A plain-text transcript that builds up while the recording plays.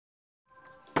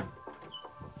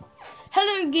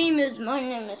Hello gamers, my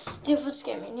name is Stifles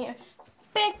Gaming here.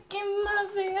 Back in my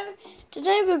video.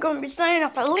 Today we're going to be starting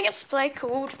up a Let's Play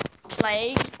called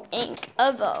Plague Inc.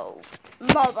 Evolved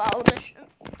Mobile Edition.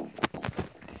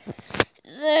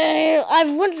 So,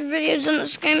 I've watched videos on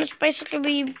this game. It's basically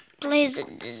we play as a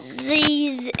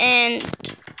disease and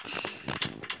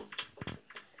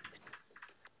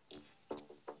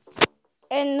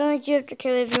you have to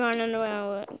kill everyone in the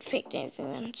world and infect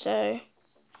everyone. So,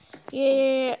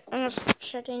 yeah, and I'm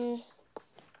shutting.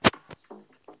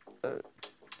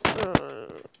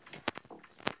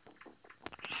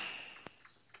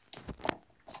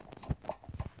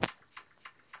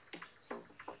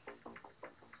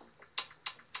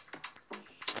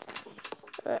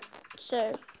 Right,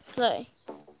 so, play.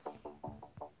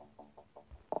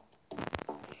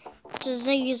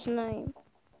 Disease name.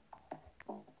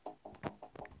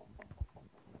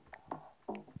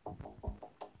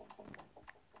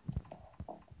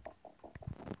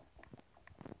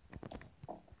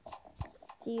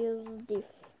 Steel diff.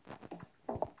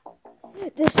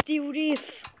 The steel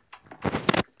diff.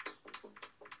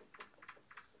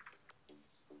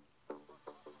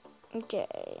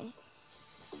 Okay.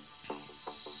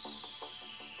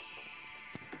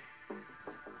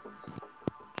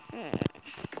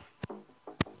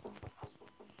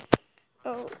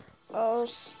 Oh, oh,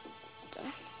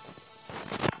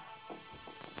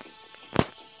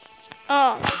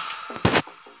 oh.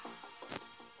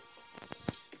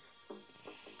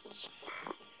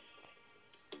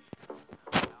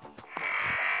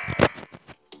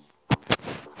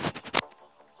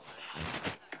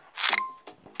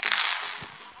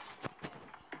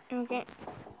 Okay.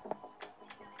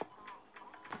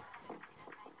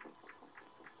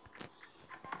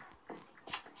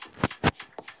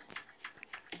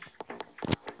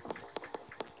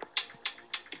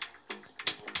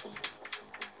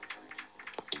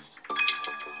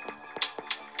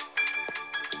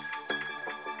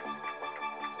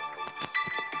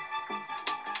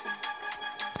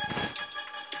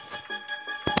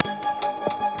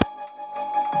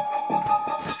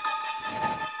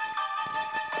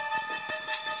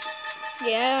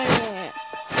 Yeah.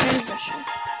 End mission.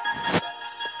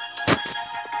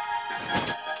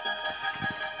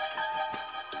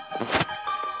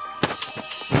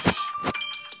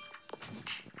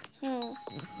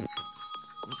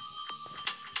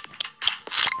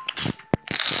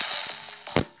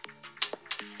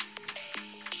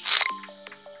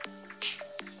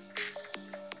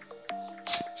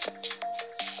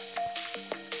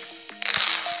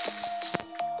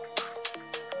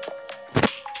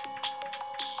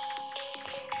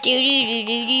 Do do do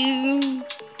do do.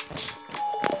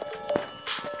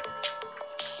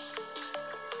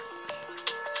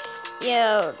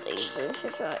 Yeah,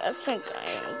 I think I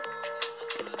am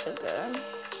good to go.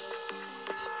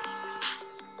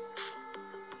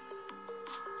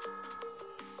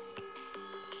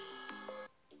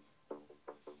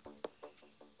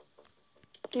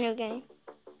 New game.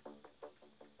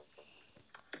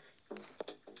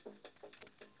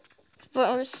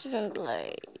 Forest and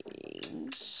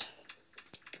blades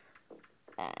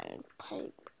and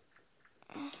pipe.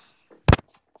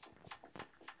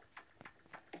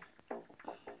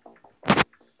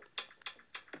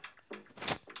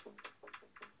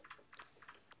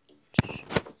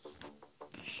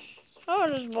 I'll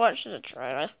just watch the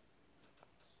trailer.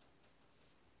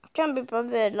 Can't be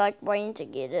bothered like waiting to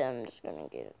get it. I'm just gonna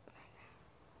get it.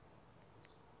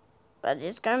 But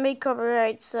it's gonna be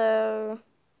copyright, so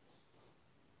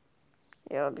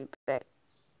yeah, I'll be back.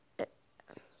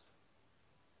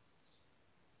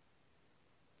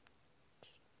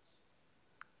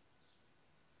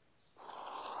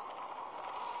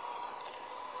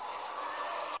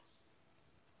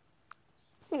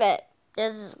 But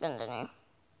this is continue.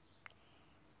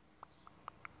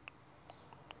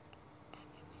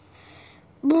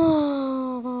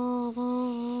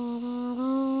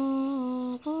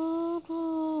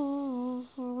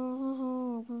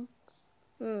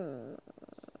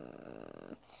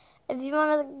 If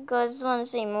you guys want to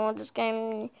see more of this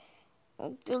game,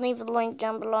 leave a link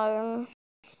down below.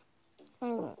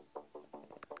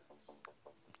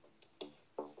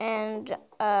 And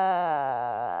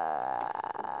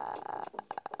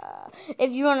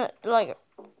if you want to like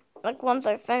once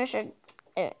I finish it,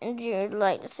 and you'd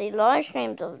like to see live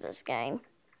streams of this game,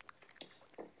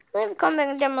 leave a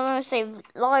comment down below and say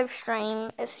live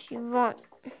stream if you want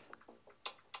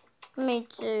me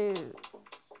to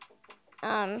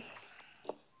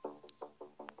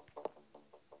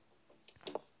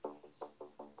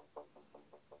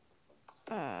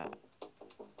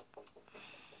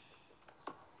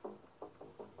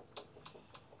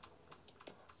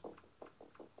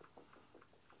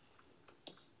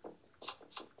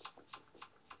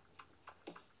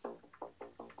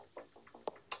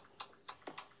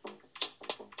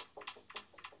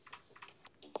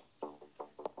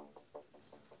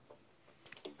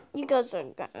You guys are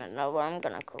gonna know what I'm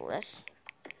gonna call this.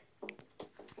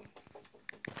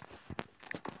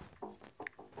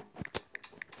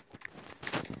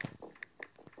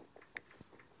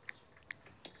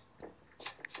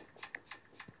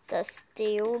 The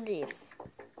Steel Diff.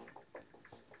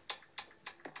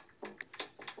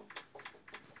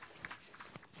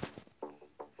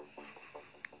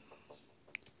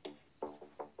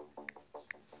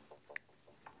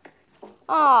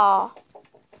 Ah.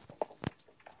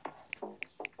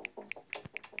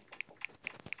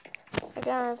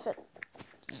 Again, it's a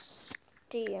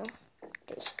Steel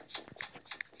Diff.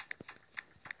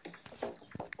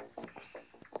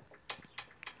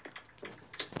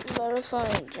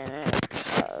 Butterfly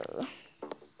generator.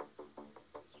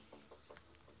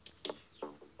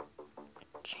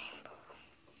 Chamber.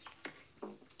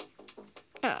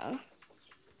 Oh.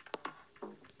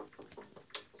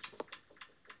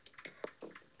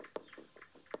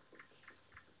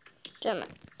 Damn it.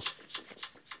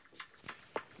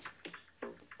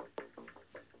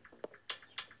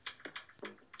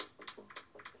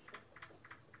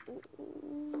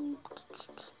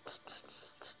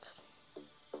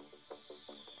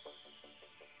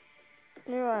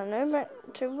 There are no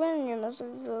but to win you must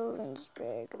evolve in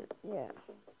spirit. Yeah.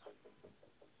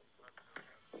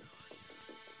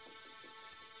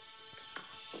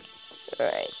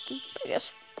 Alright, I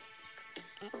guess.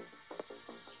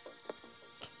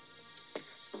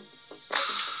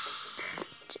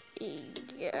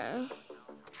 Yeah.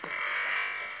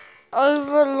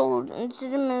 Overlord into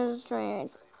the administrator.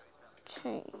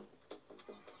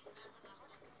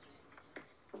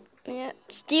 Yeah.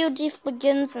 Steel Diff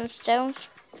begins in stealth.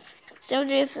 Steel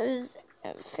Diff is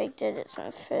infected. It's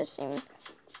my first name.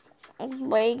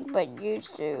 Weak but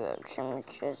used to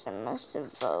temperatures and must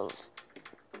evolve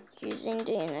using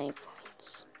DNA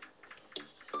points.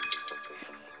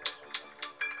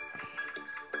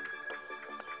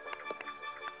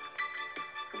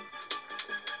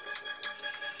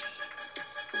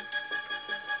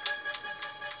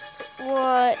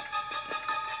 What?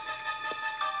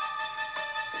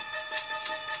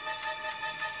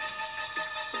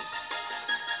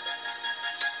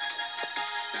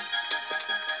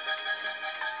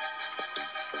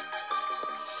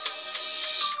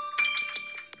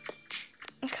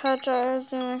 Cutter.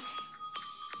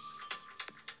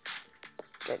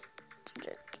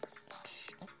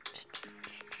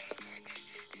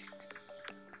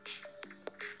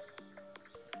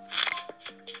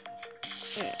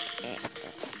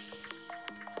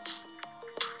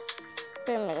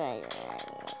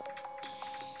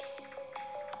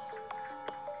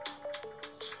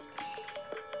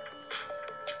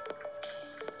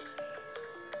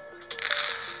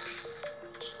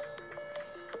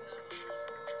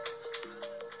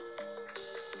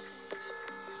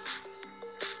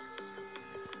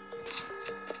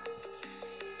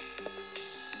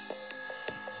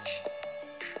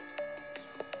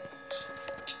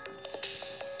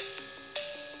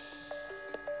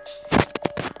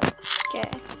 Okay.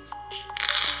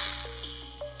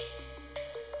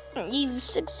 You've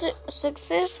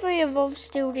successfully evolved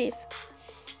Steel Diff.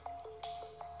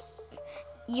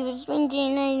 Use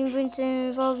DNA to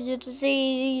evolve your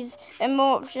disease, and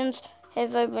more options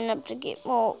have opened up to get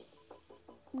more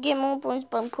points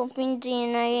by popping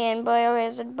DNA and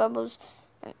biohazard bubbles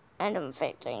and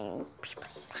infecting people.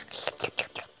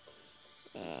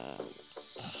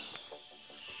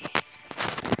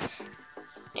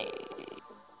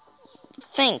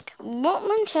 Think, what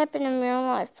would happen in real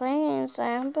life? Playing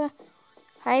inside a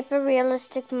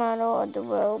hyper-realistic model of the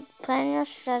world. Plan your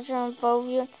strategy and evolve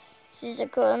your disease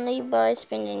accordingly by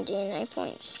spending DNA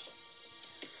points.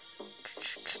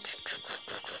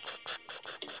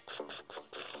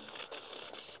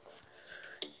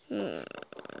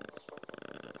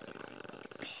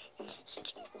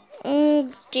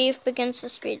 Diff begins to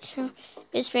spread.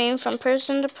 It's spreading from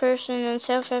person to person in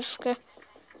South Africa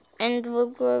and will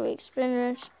grow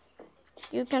experience.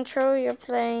 You control your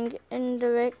playing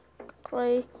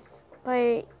indirectly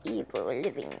by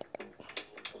living it.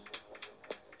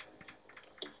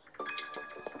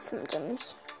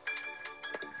 Symptoms.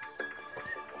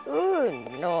 Ooh,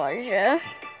 nausea,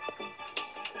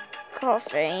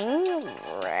 coughing,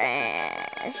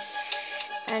 rash,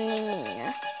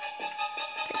 anemia.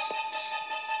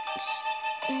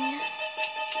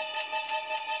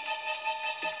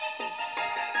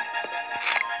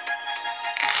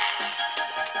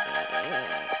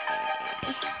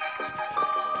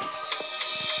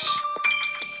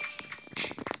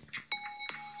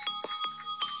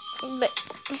 But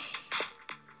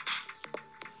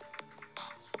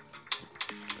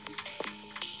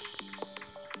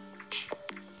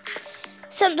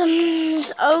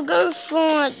Sometimes I'll go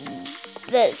for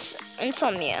this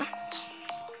insomnia.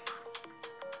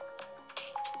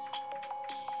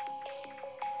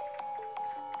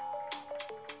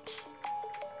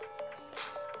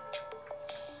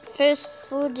 First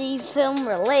 4D film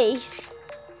released.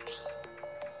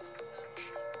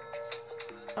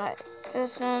 Right,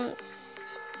 first one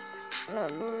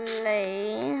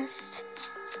released.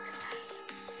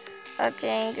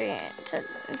 Okay, ingredient to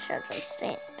children's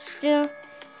state. Still,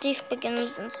 Thief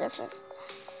begins in South Africa.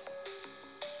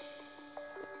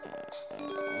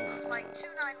 Flight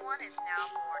 291 is now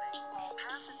boarding. All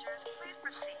passengers, please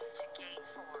proceed to gate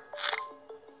 4.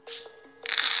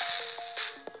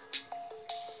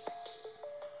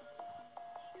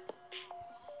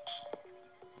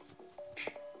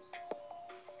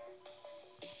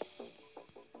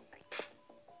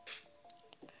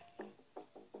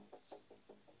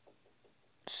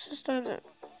 System that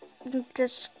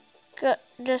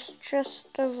distrust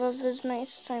of others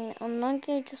makes time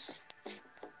unlikely to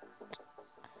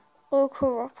or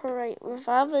cooperate with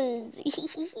others.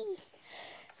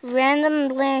 Random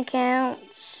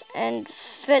blackouts and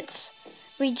fits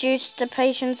reduce the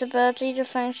patient's ability to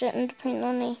function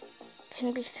independently.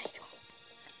 Can be fatal.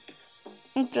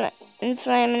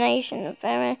 Inflammation of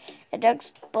the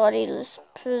adducts bodiless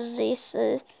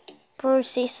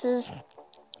processes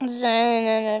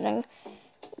and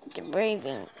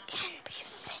breathing can be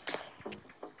fatal.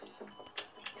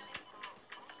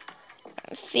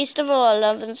 Festival of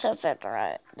Love in South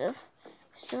Africa. The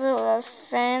Festival of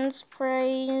Fans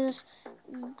Praise.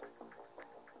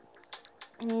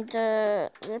 The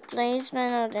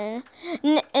replacement of the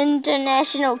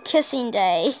International Kissing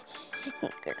Day.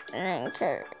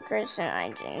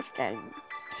 Christian instead.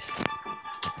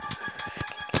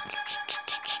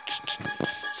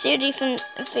 Still defense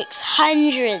affects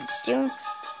hundreds. Still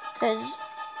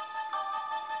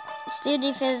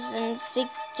defense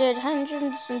infected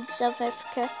hundreds in South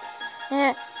Africa.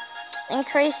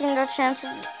 Increasing the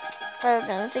chances of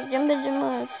infecting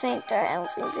individuals infect their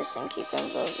healthy fish and keep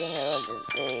involving the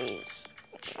disease.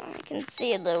 I can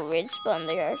see a little red spot on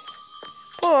the earth.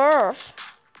 Poor earth.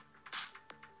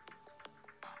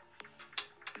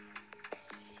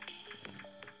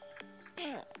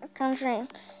 Country.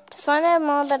 To find out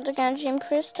more about the country,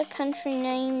 press the country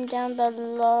name down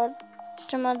below.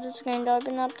 On the screen to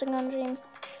open up the country.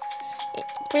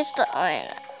 Press the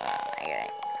iron. Oh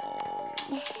my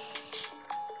god.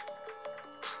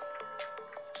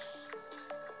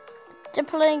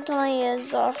 Typically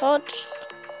is a hot,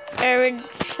 arid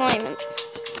climate.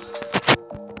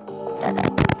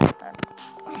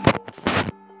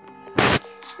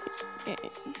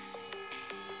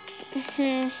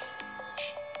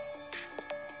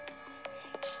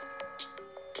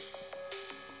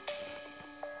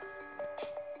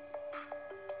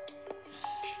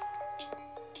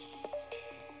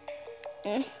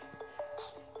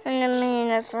 And the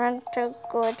mean of frontal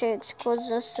cortex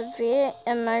causes severe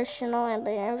emotional and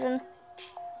behavioral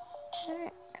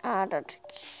harder to cure.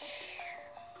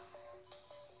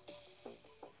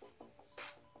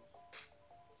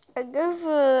 I go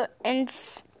for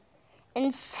insanity.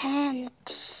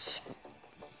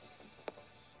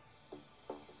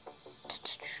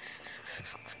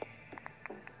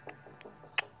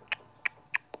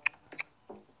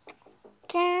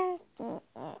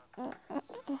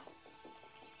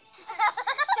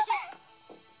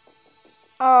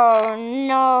 Oh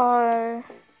no.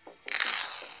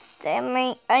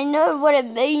 I know what it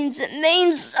means. It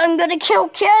means I'm gonna kill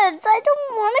kids. I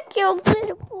don't want to kill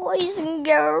little boys and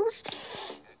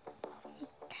girls.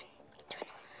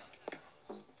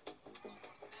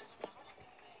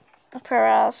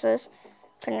 Paralysis.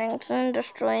 Parkinson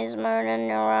destroys motor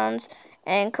neurons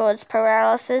and causes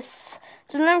paralysis.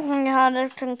 It's nothing harder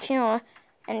to cure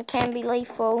and can be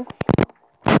lethal.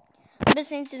 This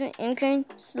seems to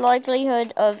increase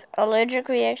likelihood of allergic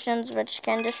reactions, which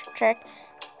can distract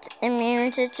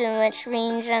immunity to which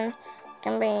region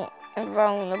can be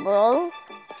vulnerable.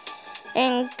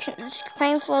 And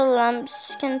painful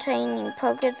lumps containing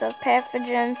pockets of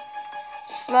pathogen,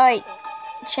 slight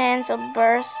chance of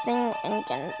bursting, and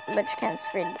which can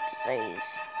spread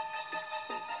disease.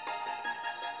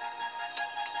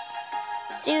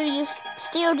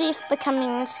 Steel Thief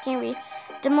becoming scary.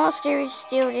 The more scary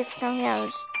Steel Thief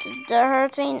becomes, the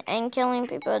hurting and killing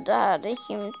people, the harder the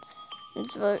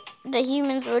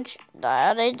humans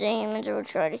will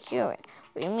try to cure it.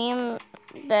 Remember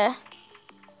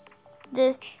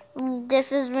this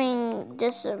has been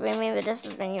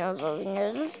your evolving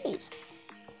disease.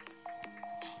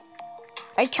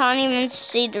 I can't even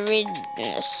see the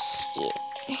redness yet.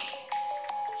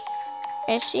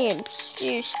 I see a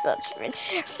few spots red.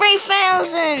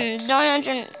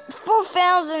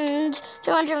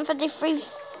 4,253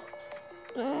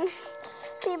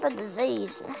 people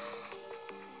disease.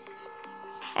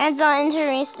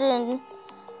 Anti-interested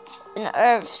in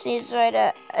Earth says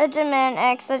later, a man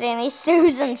accidentally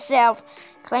sues himself,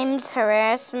 claims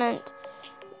harassment.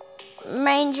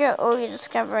 Major oil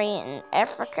discovery in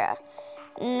Africa.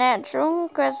 Natural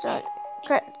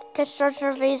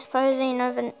catastrophes posing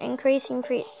of increasing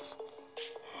threats.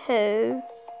 Who?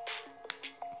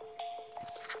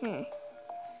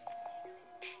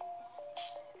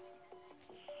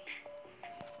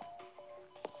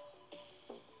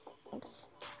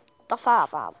 The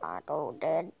father go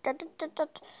dead.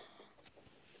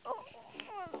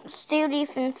 Steel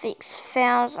Leaf infects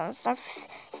thousands.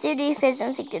 Steel Leaf has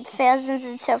infected thousands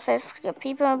in South Africa.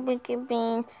 People are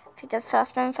being infected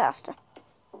faster and faster.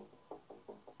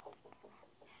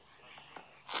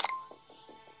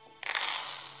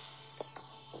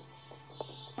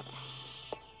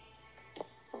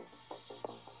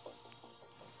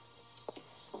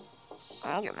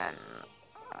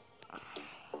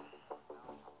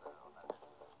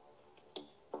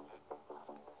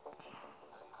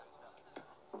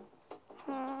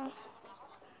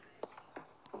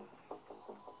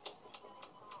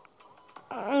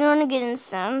 I'm gonna get in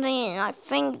something, and I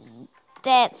think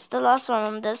that's the last one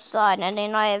on this side, and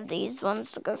then I have these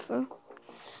ones to go through.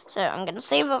 So I'm gonna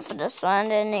save up for this one,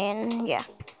 and then yeah.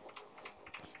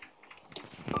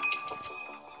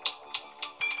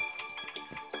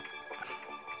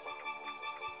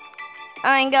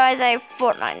 Alright guys, I have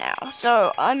Fortnite now,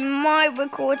 so I might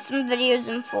record some videos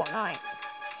in Fortnite.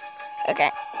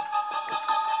 Okay.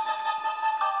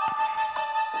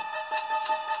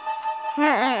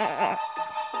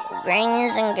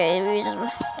 Rings and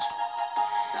games.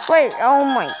 Wait, oh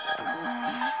my.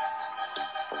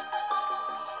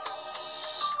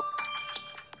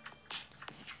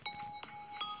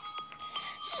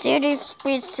 Serious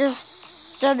speeds to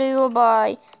cellular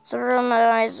by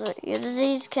pseudomyelitis. Your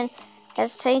disease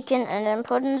has taken an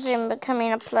importance in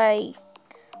becoming a plague.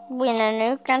 When a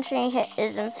new country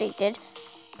is infected,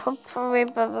 pop a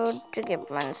red bubble to get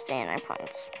bonus DNA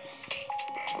points.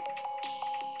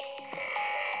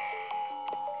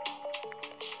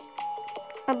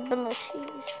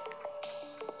 Abilities.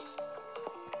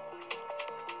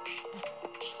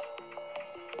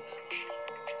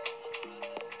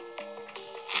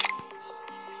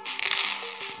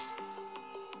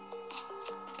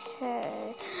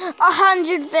 Okay.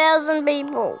 100,000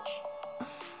 people.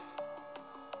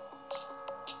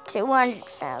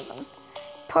 200,000.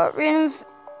 Pop red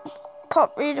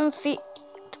infect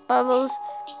bubbles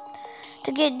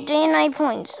to get DNA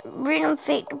points. Red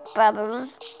infect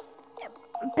bubbles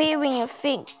appear when you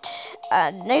infect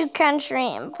a new country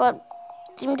and put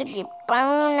them to get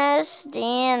bonus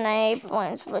DNA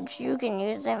points, but you can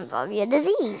use them for your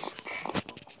disease.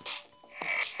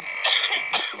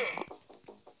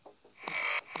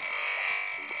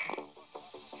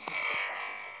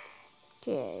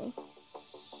 Okay.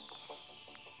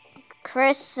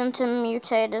 Crescentum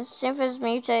mutated. Ceph is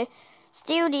mutated.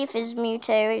 Steel Leaf is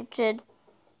mutated.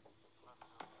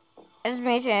 Is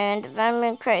mutated and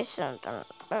development crescentum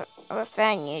were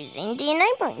found using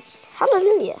DNA points.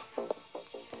 Hallelujah.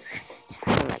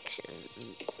 How much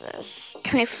is this?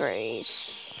 23.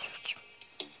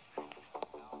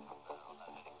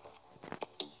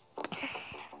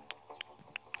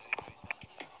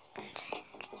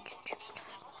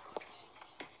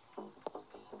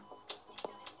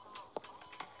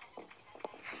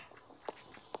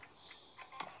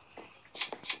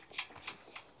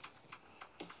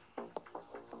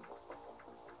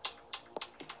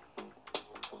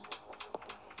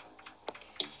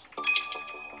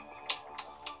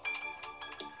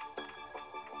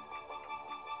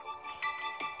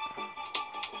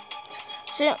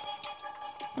 So,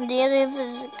 the other is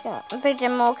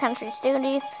infecting more countries. Steel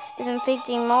Leaf is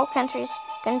infecting more countries.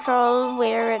 Control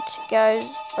where it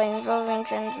goes by involving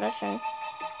transmission.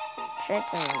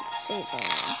 Traits and seeding.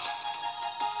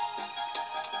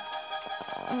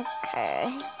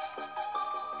 Okay.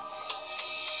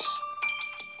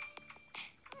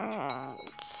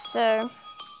 So,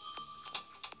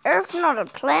 Earth's not a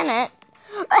planet.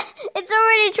 It's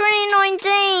already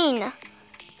 2019.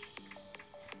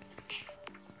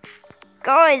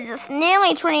 Guys, it's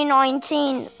nearly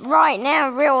 2019 right now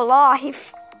in real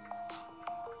life.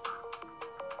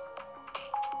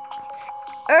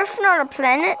 Earth's not a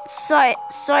planet,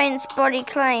 science body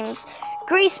claims.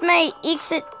 Greece may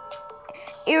exit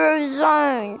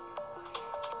Arizona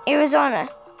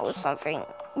or something.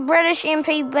 British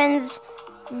MP wins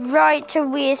right to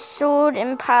wear sword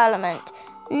in Parliament.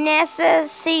 NASA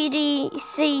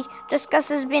CDC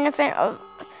discusses benefit of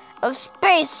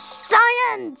space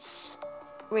science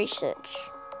research.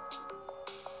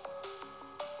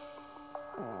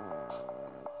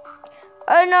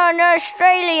 Oh no, no,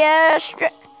 Australia.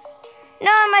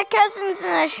 No, my cousin's in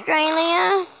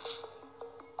Australia.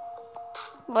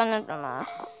 One of them are.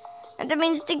 And that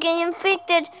means they get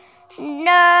infected.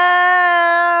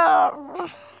 No!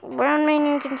 Brown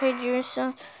meaning contagious.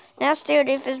 Now still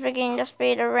death is beginning to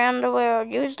spread around the world.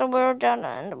 Use the world data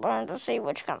and the world to see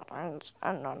which countries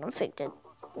are not infected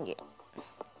yet.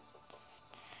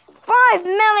 5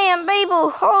 million people!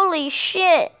 Holy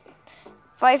shit!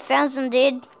 5,000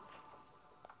 dead.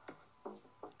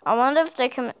 I wonder if they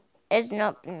can... It's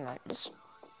not been like this.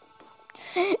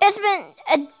 It's been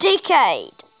a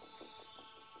decade.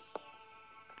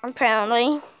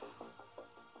 Apparently.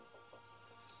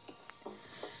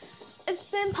 It's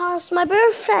been past my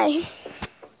birthday.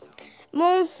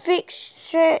 More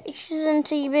infections than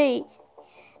TB.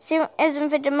 So, as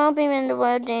infected more people in the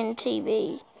world than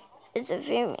TB. It's a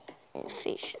very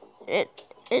infectious.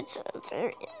 It's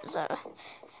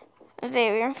a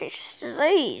very infectious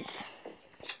disease.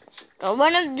 Got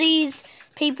one of these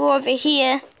people over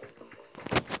here.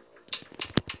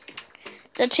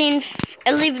 The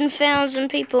 11,000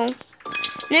 people.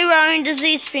 New own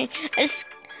disease.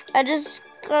 I just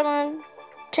got a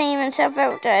team in South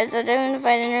Africa as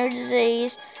identified a new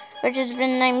disease, which has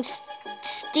been named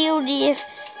Steel Death.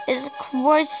 Is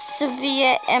quite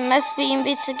severe and must be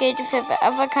investigated for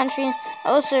other countries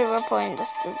also reporting this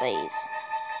disease.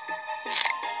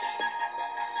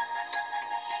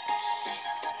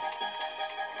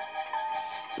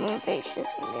 More infectious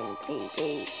than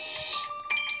TB.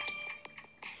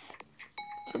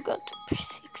 Forgot to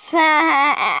prefix.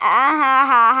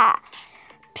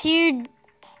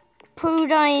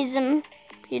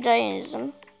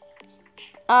 Judaism.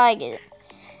 I get it.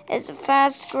 It's a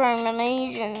fast-growing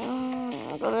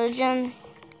religion.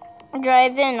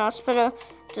 Drive-in hospital.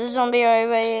 The zombie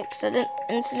highway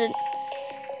incident.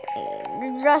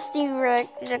 Rusty Rock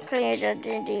declared a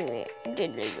deadly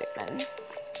weapon.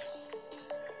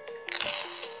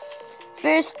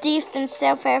 First death in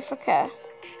South Africa.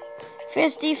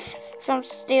 First death from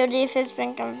Steel Death has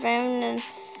been confirmed in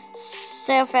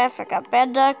South Africa.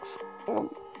 Bad luck or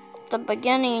the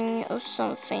beginning of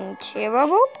something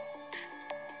terrible?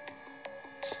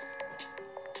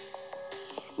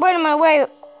 Wait a minute,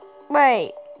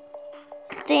 wait.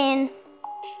 Then,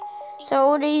 so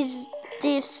all these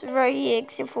deaths right here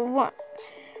except for one.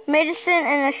 Medicine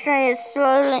in Australia is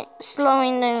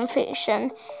slowing the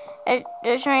infection.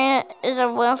 Australia is a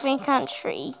wealthy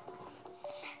country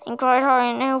and quite high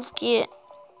in healthcare.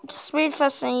 To spread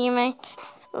faster than you may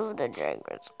of the drug.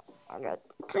 I got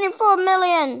 24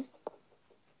 million.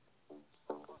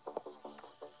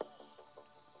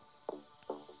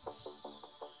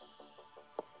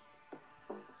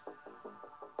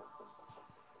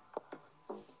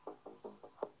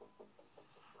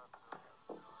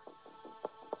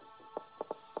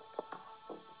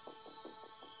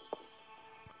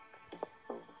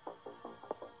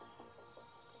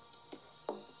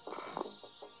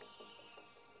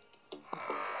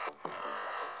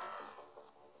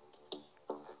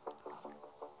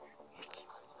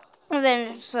 And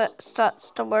then it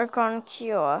starts to work on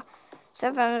cure.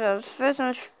 7 first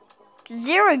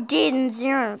 0 dead and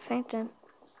 0 infected.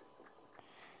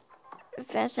 The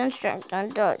first instruction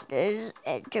doctors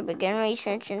to begin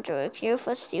research into a cure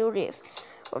for Steel Death.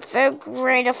 Without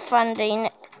greater funding,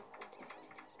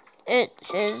 it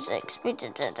is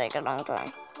expected to take a long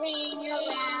time. Ring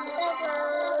around the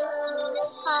rosy,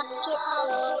 pocket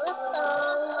full of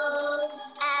clothes.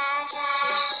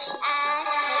 Ashes,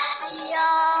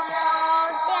 y'all down.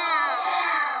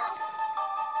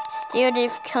 Steel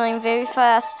Death killing very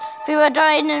fast. People are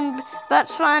dying in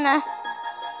Botswana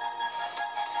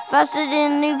faster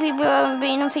than new people are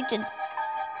being infected.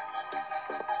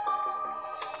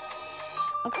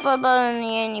 Following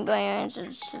the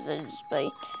antibiotics by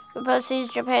Republic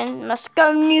Japan must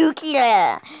go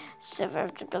nuclear. South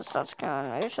Africa starts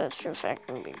going research to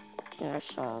factory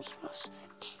nurses.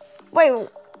 Wait,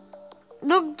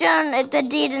 look down at the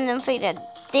dead and infected.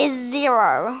 There's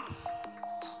 0.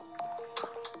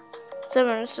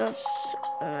 7.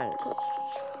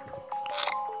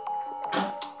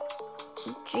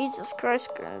 Jesus Christ,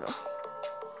 Grindel.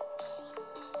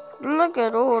 Look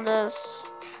at all this.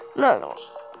 Look.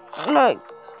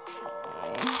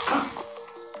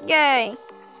 Yay.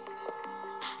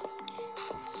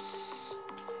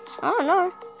 Oh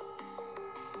no.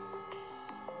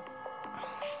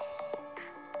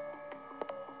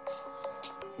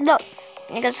 Look,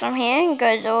 it goes from here and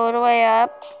goes all the way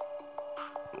up,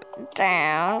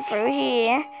 down, through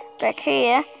here, back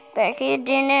here,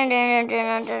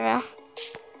 down.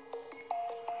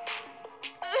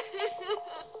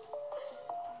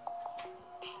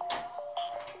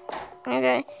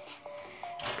 Okay.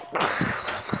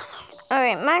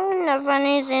 Alright, Magna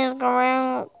Funny things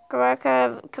around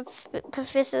Garaka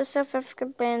Professor South Africa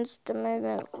bans the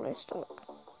movement list.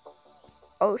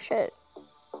 Oh shit.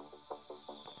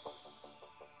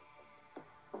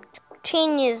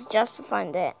 10 years just to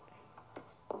find that.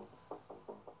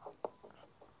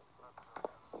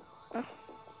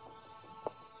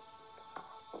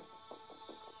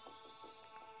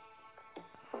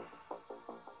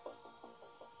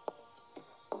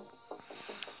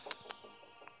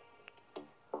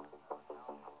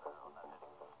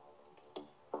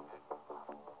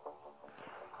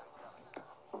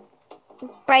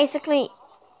 Basically,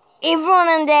 everyone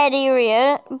in that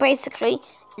area basically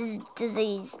is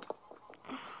diseased.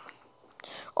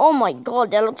 Oh my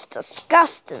god, that looks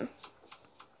disgusting.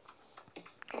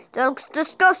 That looks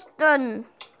disgusting.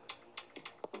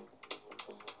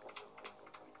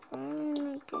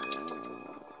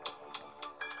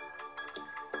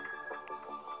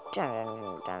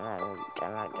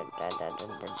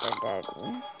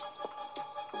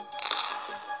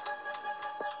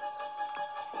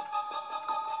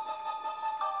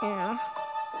 Yeah.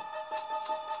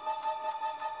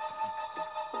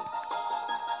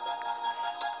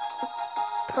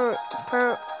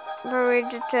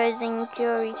 Prioritizing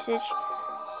cure research.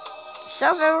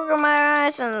 South Africa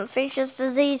virus and infectious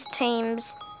disease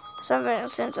teams. South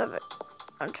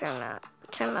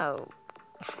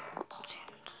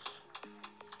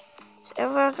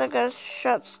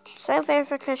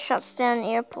Africa shuts down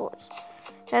airports.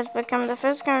 It has become the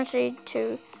first country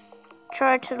to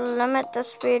try to limit the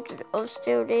spread of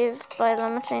still death by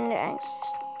limiting the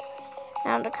access.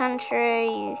 Now the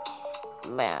country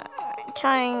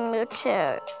time will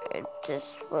tell if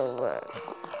this will work.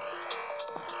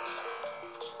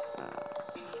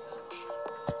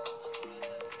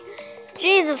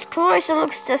 Jesus Christ, it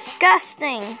looks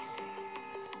disgusting.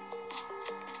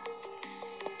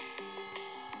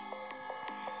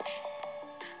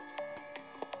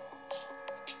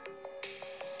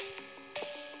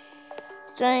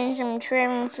 Doing some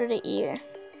traveling through the air.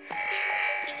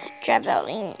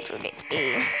 Traveling through the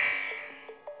air.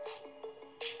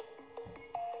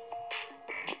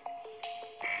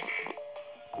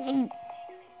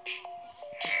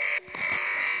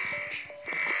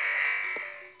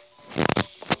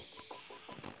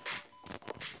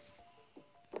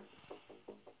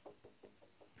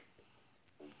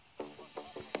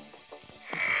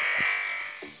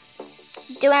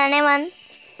 Do anyone?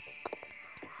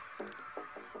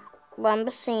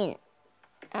 1%.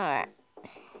 Alright.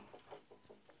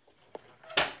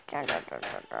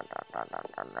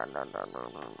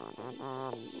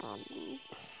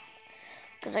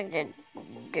 Because I did.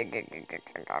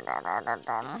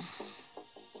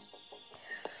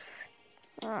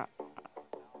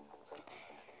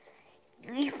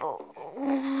 Lethal.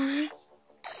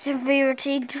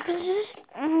 Severity.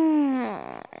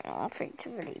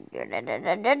 Effectively.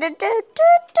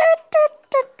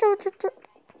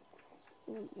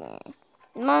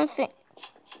 Monthly.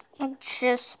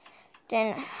 Just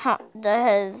then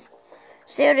has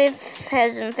Serif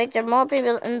has infected more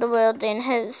people in the world than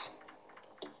his.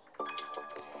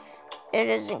 It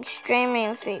is extremely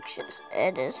infectious.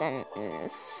 It is an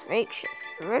infectious,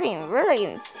 really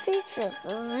infectious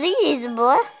disease,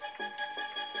 boy.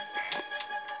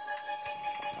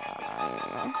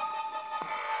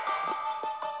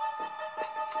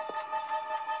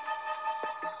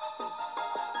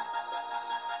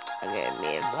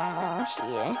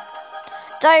 Here.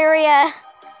 Diarrhea.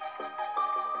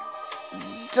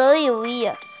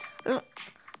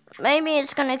 Maybe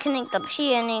it's gonna connect up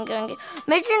here and then gonna get.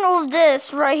 Imagine all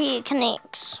this right here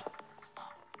connects.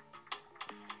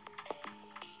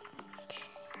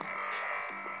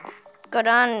 Got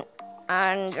on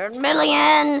 100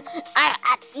 million.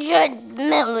 100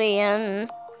 million.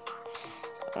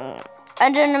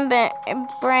 Under the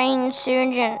brain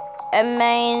surgeon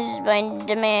amazed by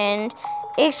demand.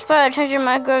 Expert Hunter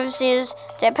Musgrove says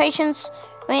that patients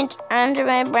went under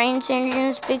brain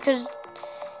surgeons because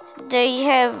they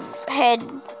have had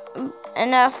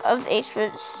enough of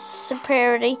expert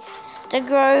superiority. The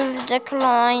Grove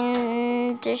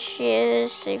declined to share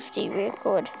safety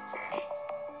record.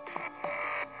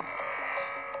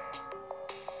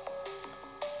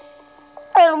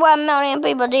 And 1 million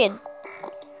people did.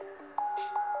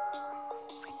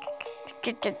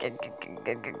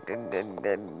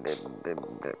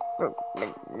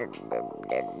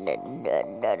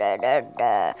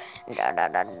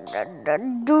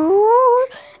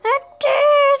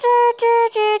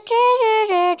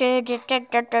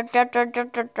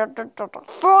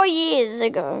 years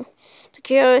ago. The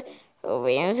cure will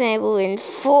be available in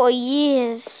 4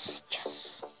 years.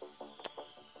 Yes.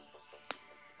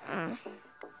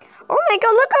 Oh my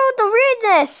god, look at the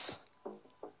weirdness!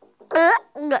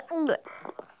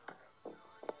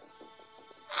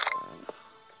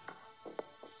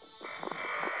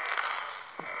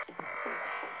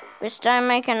 We're starting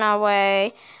making our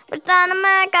way. We're starting to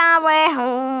make our way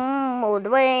home, all the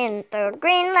way into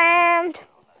Greenland.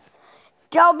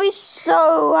 That'll be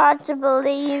so hard to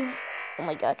believe. Oh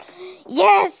my god.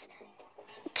 Yes!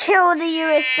 Kill the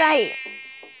USA!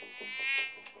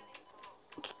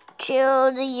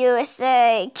 Kill the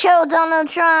USA! Kill Donald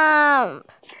Trump!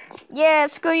 Yeah,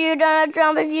 screw you, Donald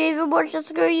Trump. If you even watch it,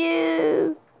 screw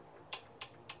you.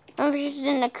 I'm just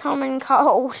in the common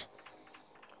cold.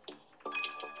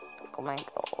 Oh my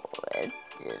god.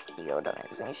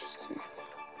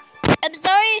 I'm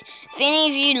sorry if any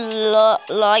of you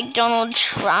like Donald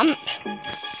Trump.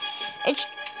 It's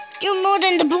still more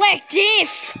than the Black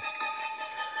Death.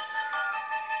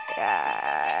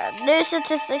 New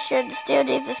statistics show the Steel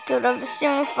Death has killed over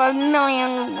 75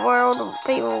 million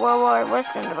people worldwide, worse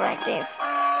than the Black Death.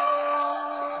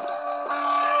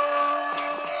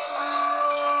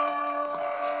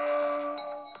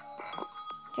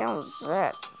 How was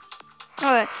that?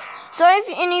 Alright, so if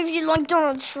any of you like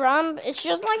Donald Trump, it's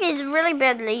just like he's a really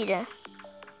bad leader.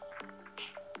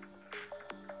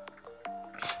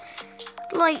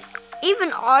 Like,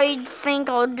 even I think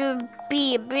I'll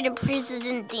be a better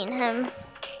president than him.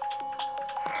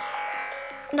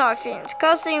 No offense.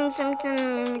 Causing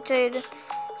symptom mutated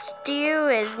steel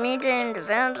is mutated and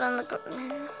found on the.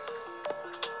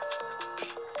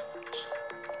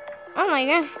 Oh my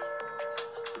god.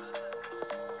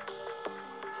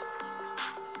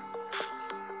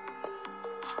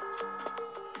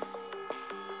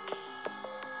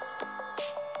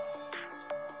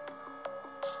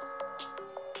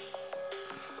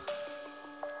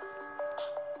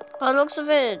 By the looks of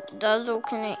it, it does all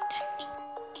connect.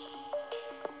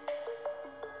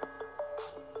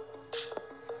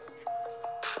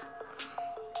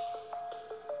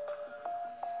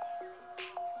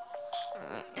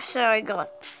 So I got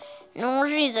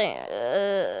nausea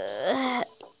there.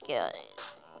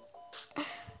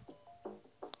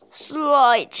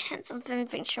 Slight chance of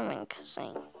infection when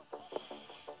cussing.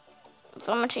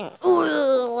 Vomiting.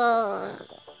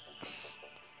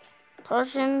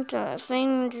 Portion to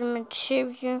thing to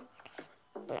material.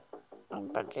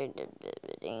 But they did the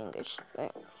English.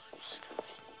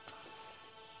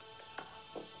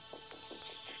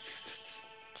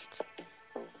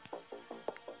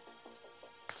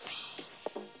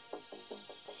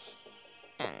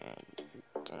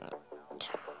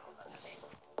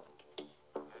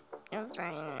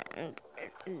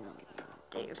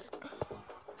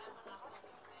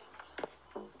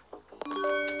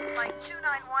 Flight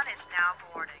 291 is now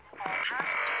boarding. All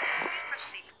passengers, please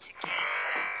proceed to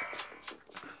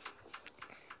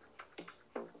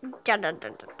gate.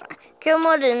 Killed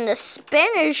more than the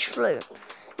Spanish flu.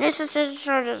 Necessary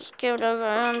charges killed over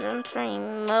 103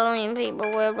 million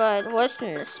people worldwide, worse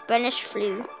than the Spanish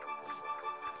flu.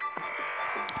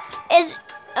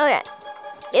 Okay.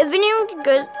 If anyone can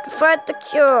go fight the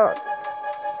cure,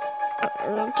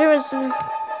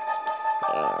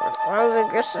 all the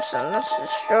aggressive and let's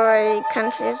destroy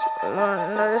countries more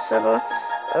noticeable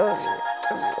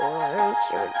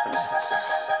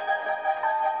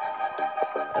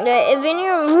if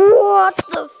anyone, what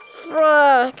the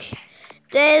fuck?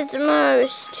 That's the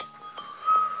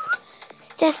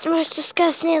most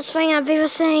disgusting thing I've ever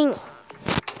seen.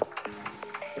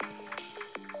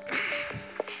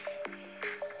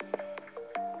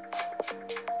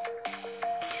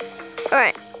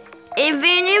 Alright, if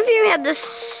any of you had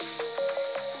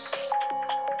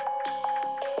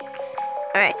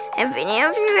Alright, if any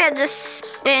of you had the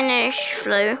Spanish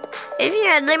flu, if you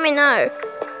had, let me know.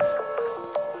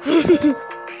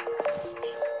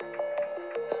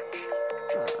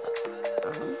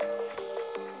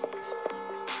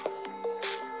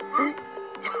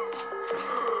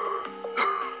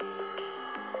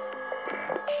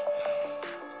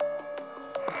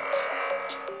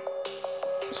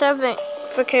 Something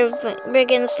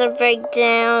begins to break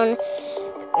down.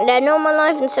 That normal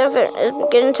life and stuff is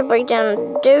beginning to break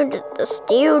down due to the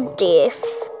Steel Death.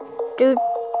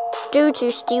 Due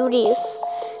to Steel Death.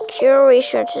 Cure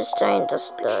research is starting to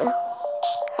slow.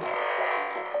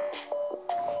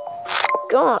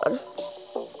 God.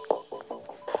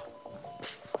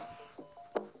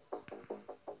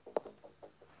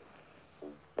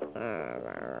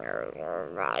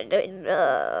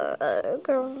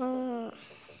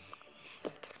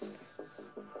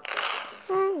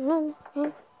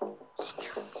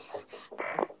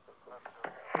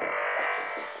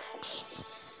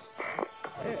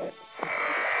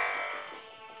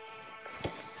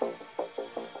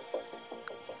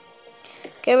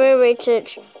 Give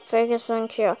research, focus on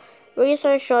cure.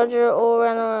 Research charger all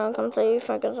around completely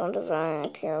focus on design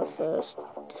and cure first.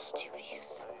 The studio.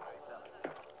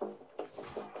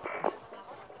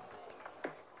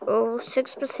 Oh,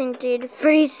 6% dead,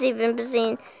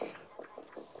 37%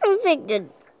 infected,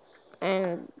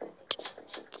 and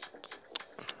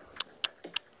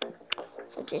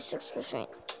 56%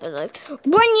 alive.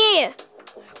 1 year!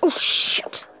 Oh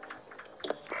shit!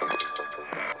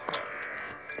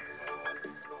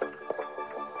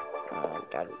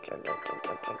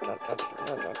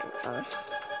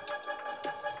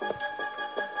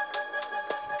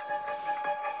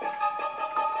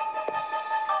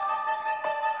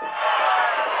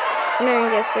 No, I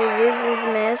guess it uses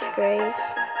mass graves.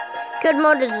 Good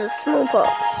mod is the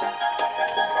smallpox.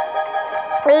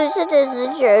 Research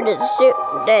is show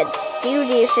that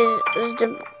Studious is the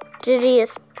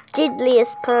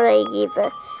deadliest plague ever.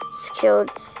 It's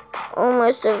killed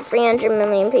almost 300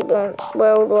 million people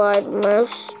worldwide,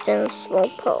 most in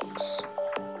smallpox.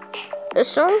 Is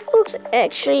smallpox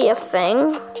actually a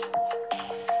thing?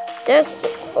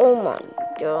 Oh my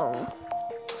god.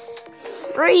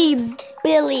 3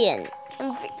 billion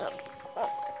infected.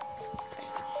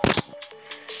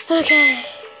 Okay.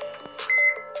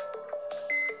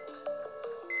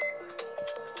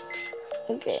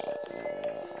 Okay.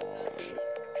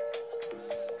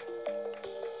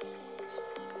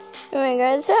 Alright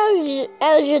guys,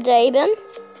 how's your day been?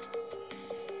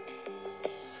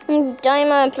 Don't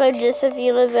mind upload this if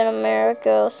you live in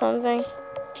America or something.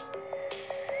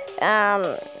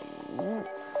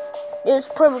 It's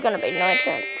probably gonna be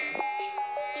nighttime.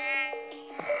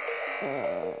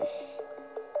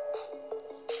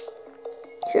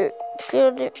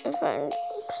 Killed it if I'm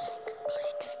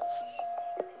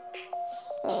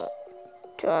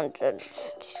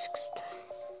 256 times.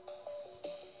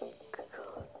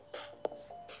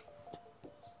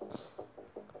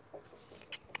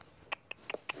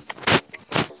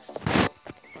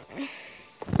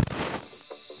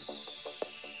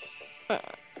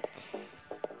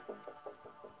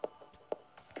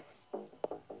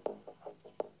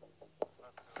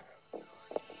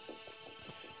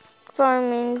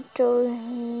 Farming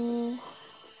to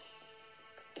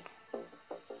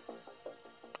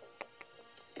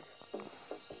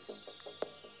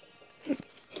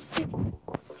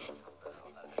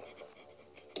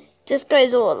this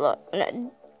guy's all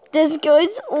alone. This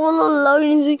guy's all alone.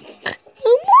 He's like,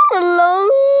 I'm all alone.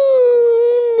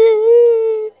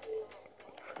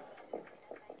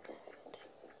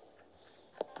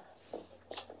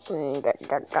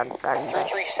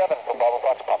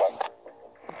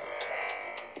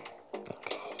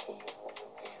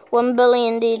 $1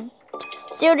 billion dead.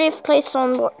 Still death placed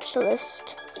on watch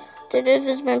list. The death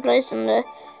has been placed on the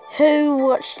WHO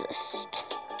watch list.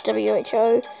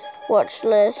 WHO watch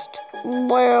list.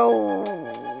 Well,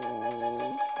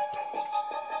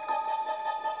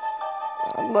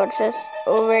 watch list.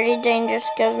 Already dangerous.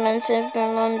 Governments have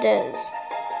been on this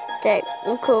that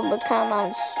could become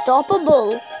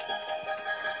unstoppable.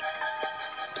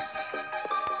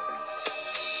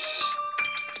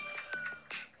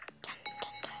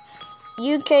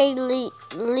 UK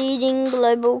leading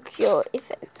global cure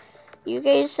effect. UK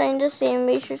is saying the same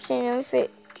research in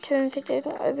to infect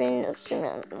opening of the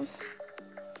mountain.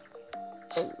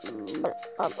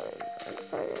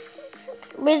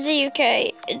 Where's the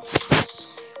UK? It's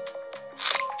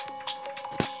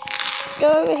go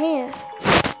over here.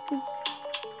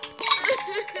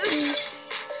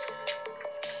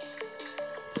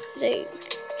 See.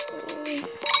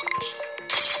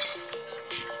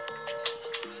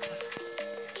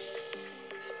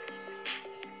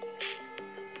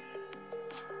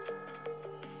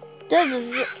 That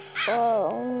is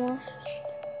almost.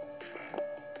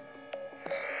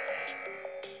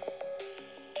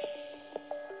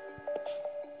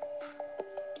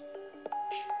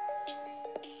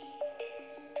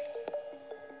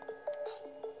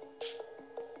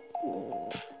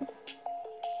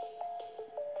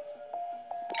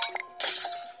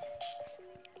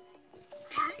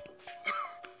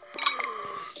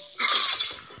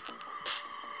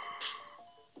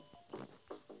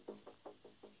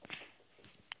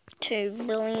 $2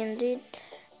 billion, dude.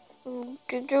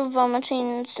 Ginger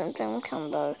vomiting and symptom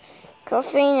combo.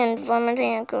 Coughing and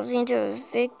vomiting are causing to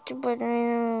evict, but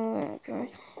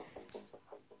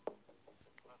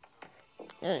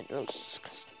it looks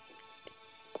disgusting.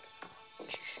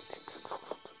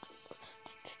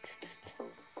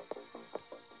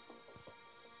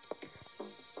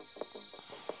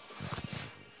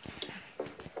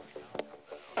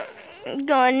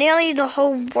 God, nearly the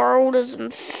whole world is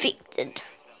infected.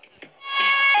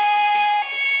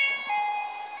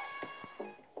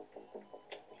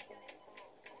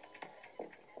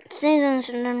 Seasons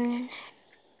and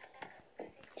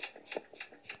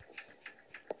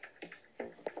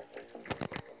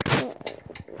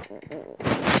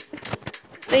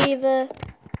fever.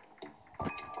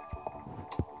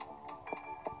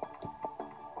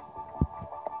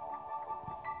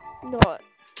 What?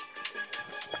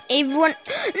 Everyone.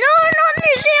 No, not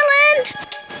New Zealand!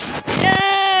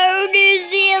 No, New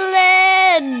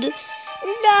Zealand!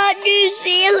 Not New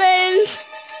Zealand!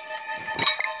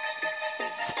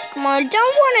 Come on,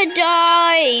 don't want to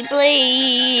die,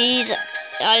 please.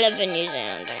 I live in New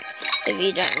Zealand, if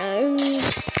you don't know.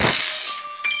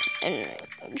 And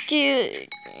dude,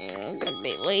 could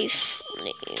be Leaf.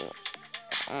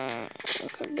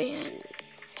 Could be.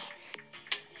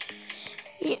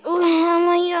 Oh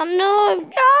my God!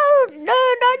 No,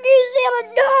 not New Zealand!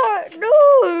 No!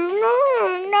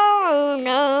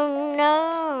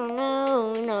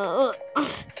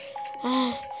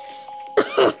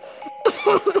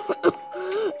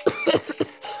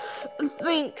 I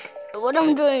think what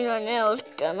I'm doing right now is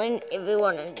killing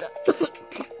everyone in the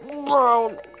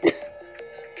world.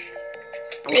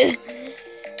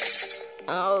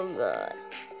 Oh God.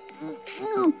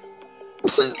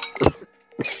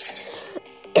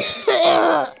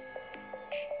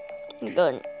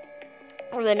 Good.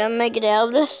 When I make it out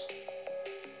of this,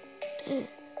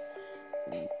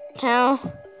 tell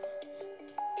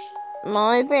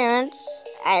my parents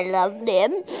I love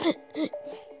them.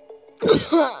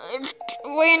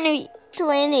 20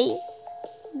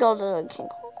 goes to the king.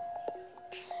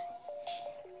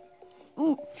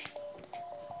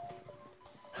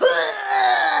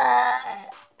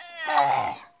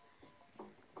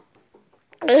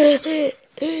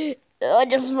 I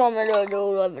just vomited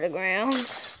all over the ground.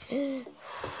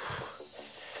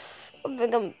 I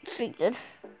think I'm infected.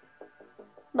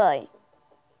 Bye.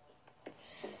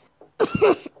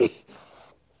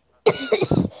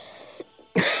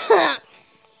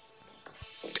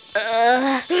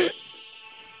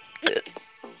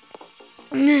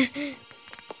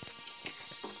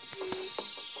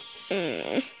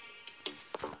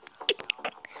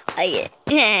 I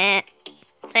get.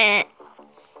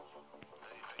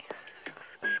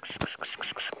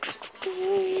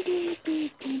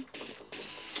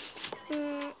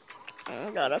 I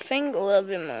got a finger of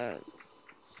him on.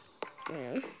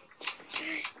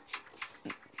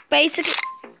 Basically,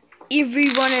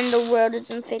 everyone in the world is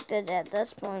infected at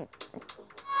this point.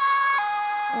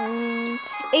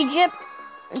 Egypt,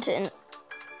 in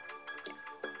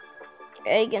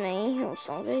agony or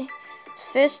something.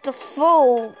 First to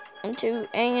fall into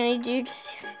agony due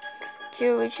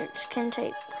to which can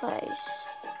take place.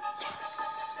 Yes.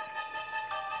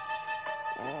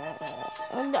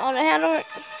 How do I?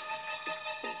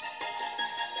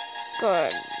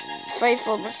 Good.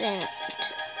 Faithful machine.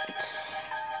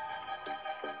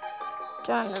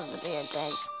 Turn the video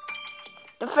days.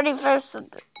 The 31st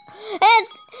of the...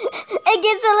 It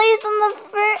gets released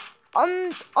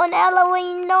on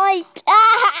Halloween night.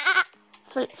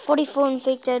 44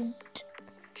 infected.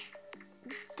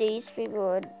 These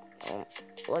people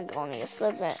are going to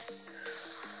slip it.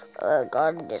 Oh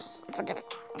God, this.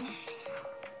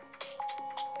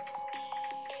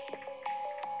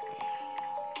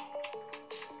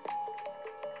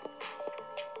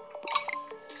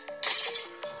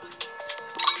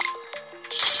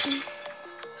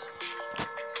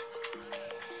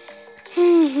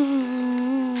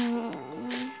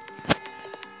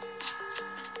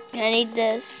 I need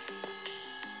this.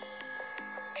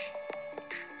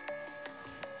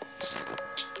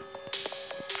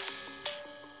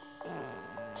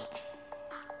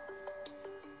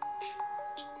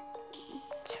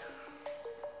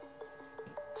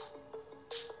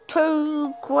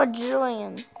 Two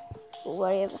quadrillion.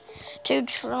 Whatever. 2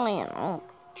 trillion. Oh.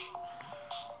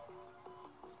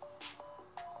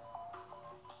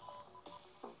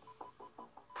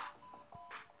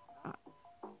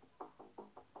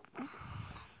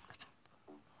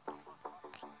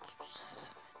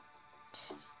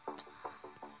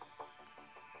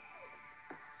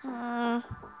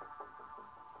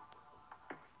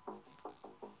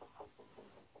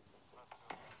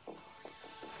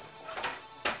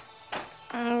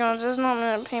 No, there's not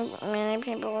many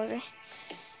people already.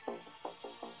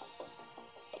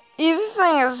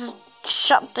 Everything is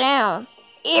shut down.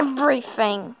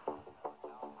 Everything.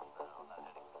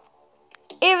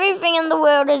 Everything in the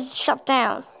world is shut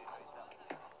down.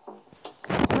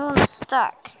 I'm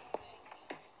stuck.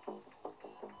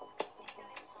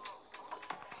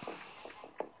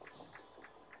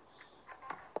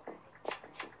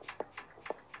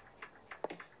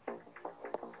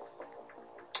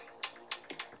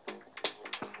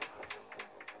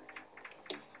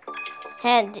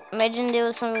 And imagine there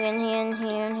was something in here and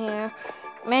here and here.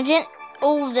 Imagine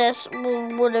all this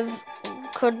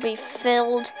could be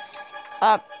filled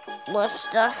up with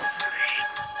stuff.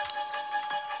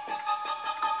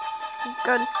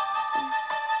 Good.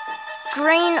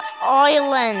 Green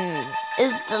Island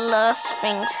is the last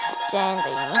thing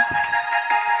standing.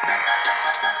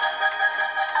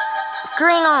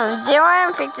 Green Island, 0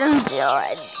 infected, 0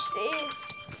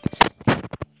 dead.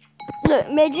 Look,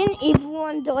 imagine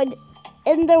everyone died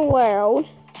in the world,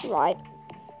 right?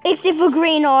 Except for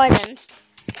Green Island.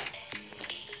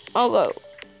 I'll go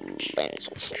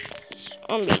pencil shots.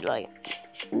 I'll be like,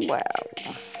 wow.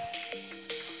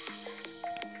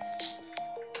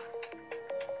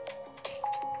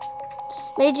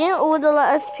 Imagine all the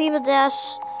last people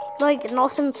that's like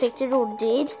not infected or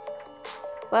dead.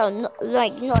 Well,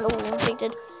 not all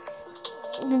infected.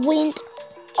 Went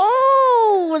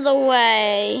all the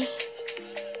way.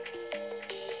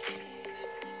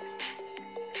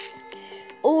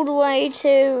 All the way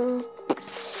to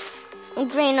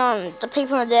Green Island. The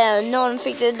people there are not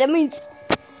infected. That means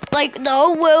like the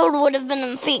whole world would have been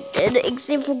infected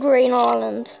except for Green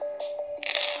Island.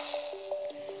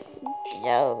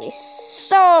 That would be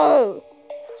so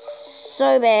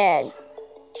bad.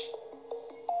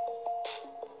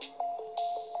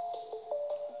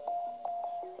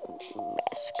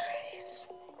 Mass graves.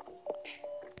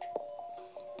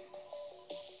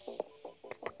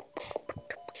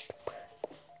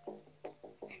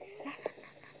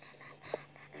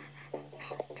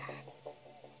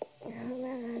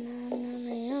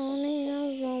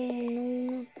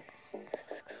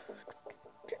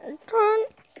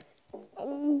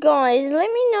 Guys,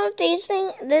 let me know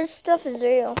if this stuff is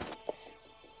real.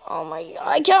 Oh my god,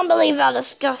 I can't believe how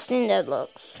disgusting that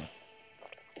looks.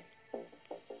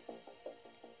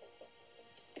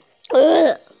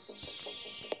 Ugh.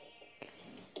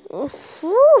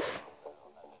 Oof.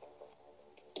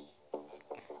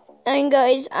 And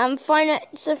guys, Five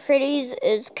Nights at Freddy's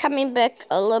is coming back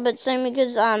a little bit soon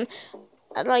because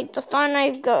like the phone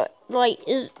I got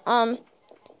is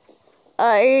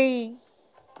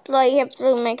I have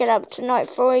to make it up to Night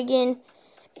 4 again,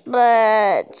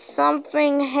 but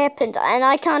something happened and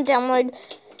I can't download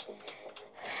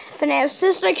FNAF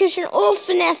 6 location or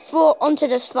FNAF 4 onto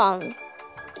this phone.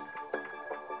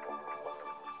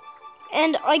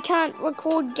 And I can't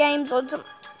record games on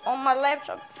my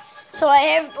laptop. So I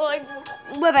have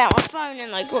to whip out my phone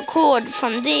and record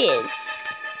from there.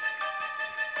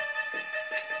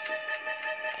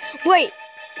 Wait,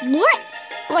 what?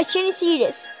 Guys, can you see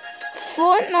this?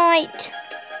 Fortnite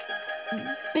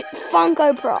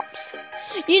Funko Props.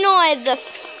 You know I have the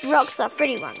Rockstar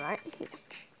Freddy one, right?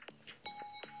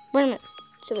 Wait a minute.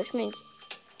 So which means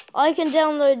I can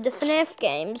download the FNAF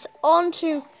games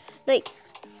onto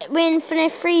when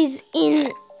FNAF 3's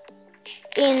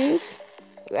ends,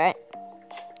 right?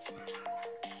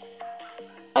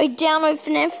 I download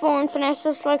FNAF 4 and FNAF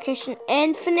 6 location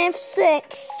and FNAF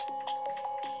 6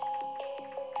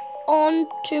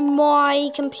 onto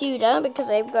my computer because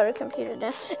I've got a computer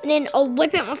now, and then I'll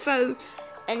whip out my phone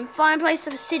and find a place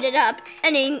to set it up,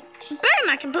 and then boom,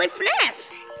 I can play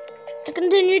FNAF. I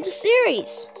continue the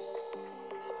series,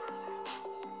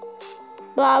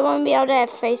 but I won't be able to have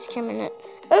face cam in it.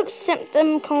 Oops,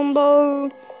 symptom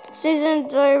combo, season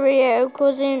diarrhea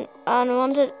causing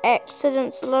unwanted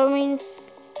accidents, slowing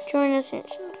joint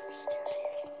attention.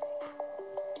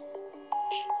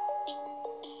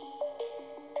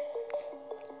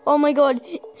 Oh my god,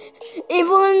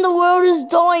 everyone in the world is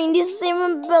dying. There's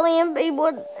 7 billion people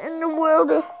in the world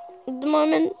at the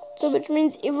moment, so which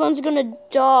means everyone's gonna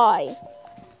die.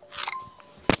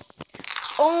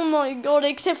 Oh my god,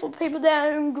 except for people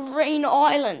down in Green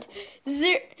Island.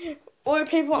 Or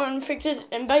people are infected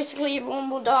and basically everyone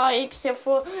will die except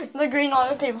for the Green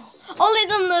Island people. I'll let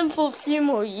them live for a few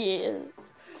more years.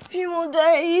 A few more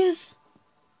days.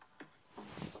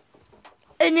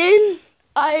 And then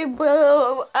I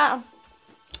will,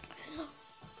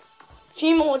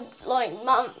 few more,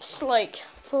 months,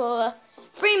 for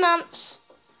 3 months,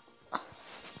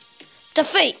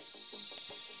 defeat.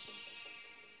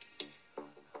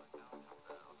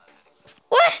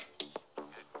 What?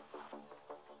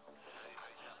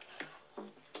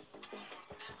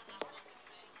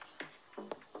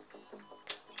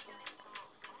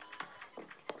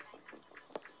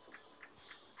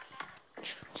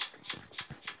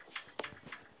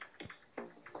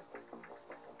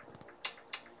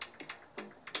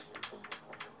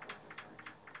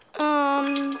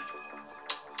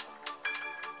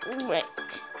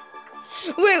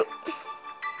 Wait.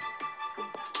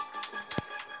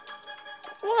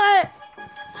 What?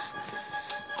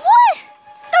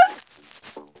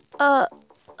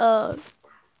 What?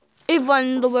 Everyone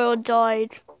in the world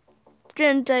died,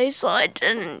 didn't they? So I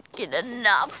didn't get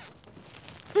enough.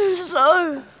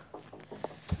 So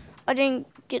I didn't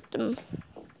get them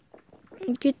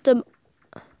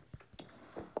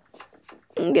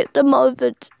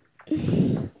over.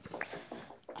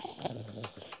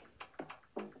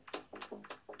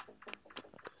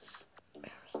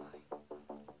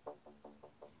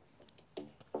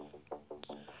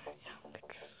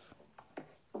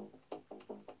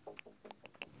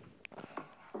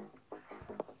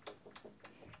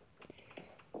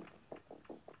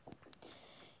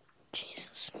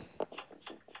 Jesus.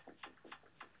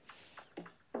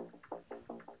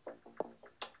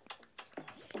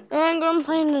 I'm gonna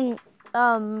play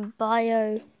the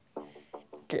bio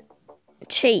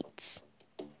cheats.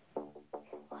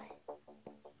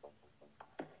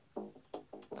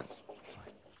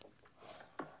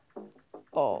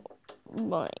 Oh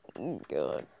my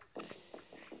god.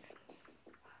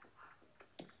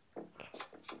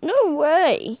 No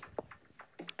way.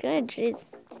 God, jeez.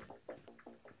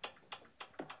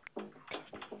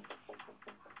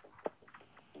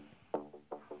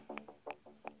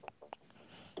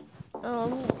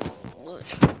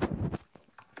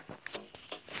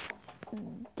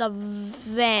 The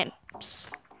vamps.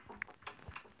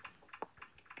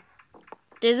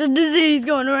 There's a disease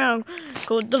going around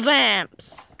called the vamps.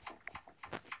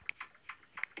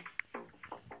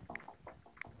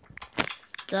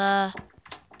 The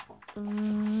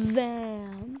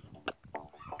vamp.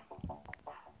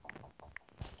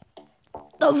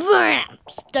 The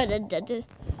vamps. Da da da da.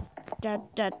 Da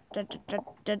da da da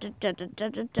da da da da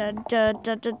da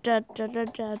da da da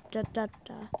da da da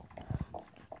da.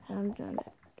 I'm done.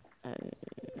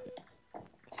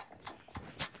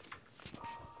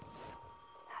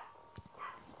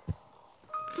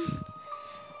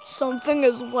 Something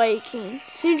is waking.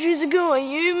 Centuries ago, a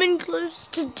human close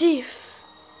to death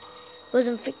was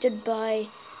infected by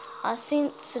a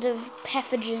sensitive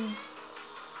pathogen.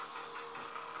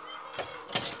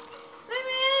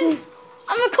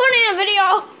 I'm recording a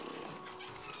video.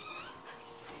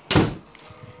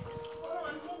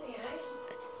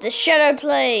 The shadow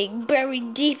plague,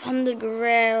 buried deep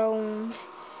underground.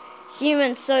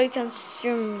 Humans so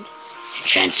consumed and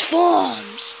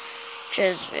transforms.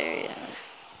 Just very.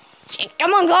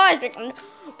 Come on, guys, we can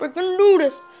do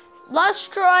this. Let's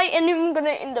try, and then I'm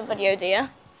gonna end the video there.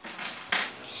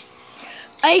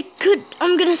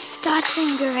 I'm gonna start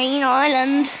in Green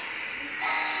Island.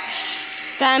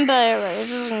 Vampire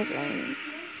isn't green.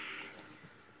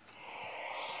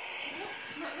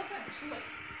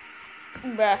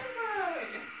 Bruh.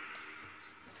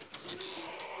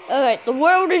 Alright, the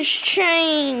world has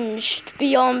changed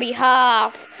beyond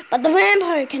behalf, but the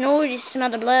vampire can already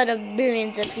smell the blood of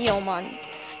billions of humans.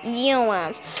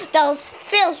 Those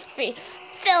filthy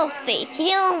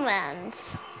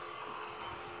humans.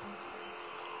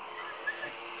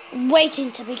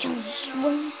 Waiting to be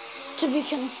consumed.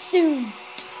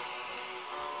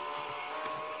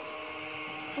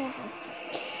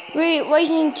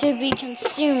 Waiting to be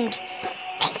consumed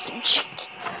and subjected.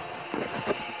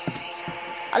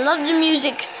 I love the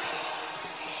music.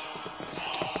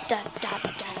 Da da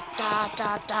da da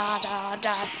da da da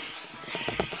da.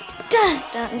 Dun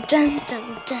dun dun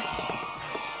dun dun.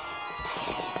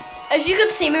 If you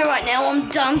could see me right now, I'm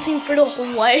dancing through the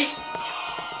hallway.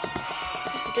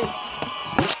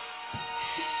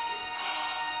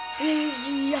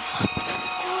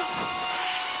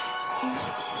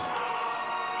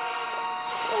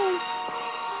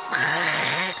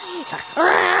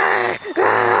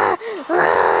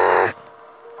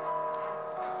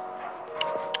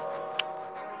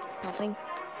 Nothing.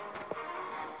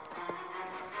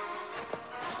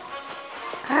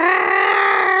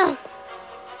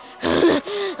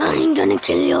 I'm gonna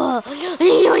kill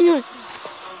you.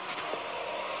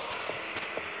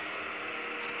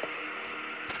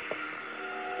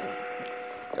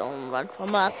 Don't run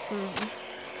from us.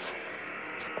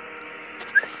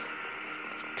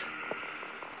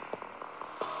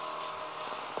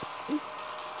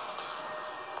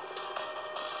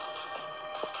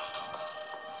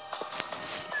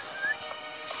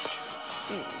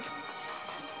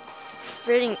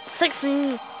 Reading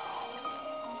 16.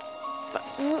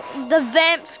 The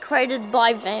vamps created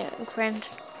by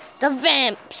The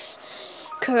vamps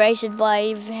created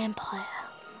by vampire.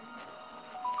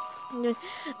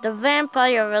 The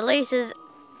vampire releases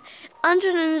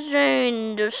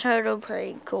unconstrained the shadow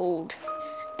plague called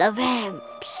the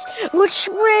vamps, which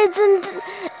spreads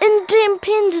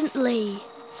independently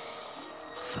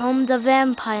from the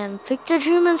vampire. Infected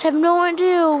humans have no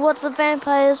idea what the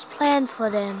vampires planned for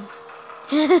them.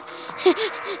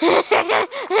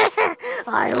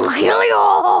 I will kill you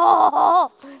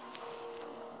all!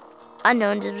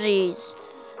 Unknown disease.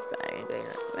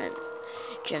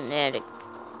 Genetic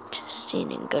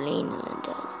testing in Greenland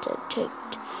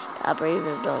detect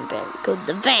operators don't very good.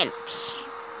 The vamps.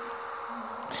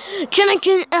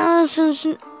 Genetic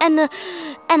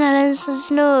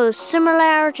analysis knows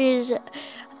similarities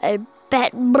at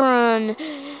bat-borne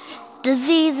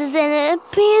diseases and it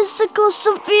appears to cause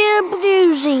severe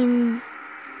bruising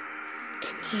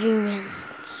in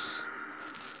humans.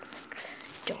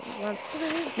 Give a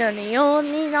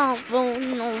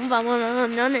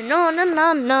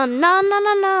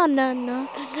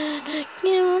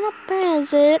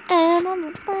present and I'm a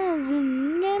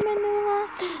present. Give me new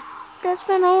life. That's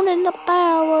been holding the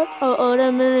power. Oh,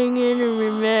 the million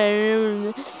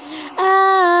in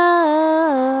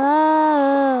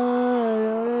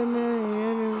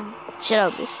shut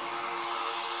up, bitch.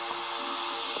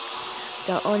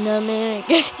 Don't on the minute.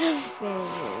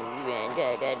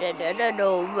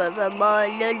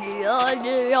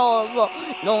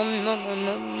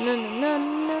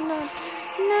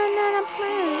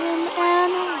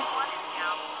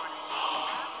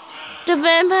 The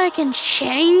vampire can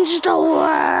change the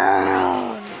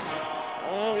world.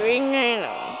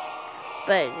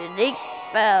 But the deep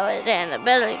powers and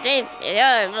ability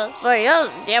for you,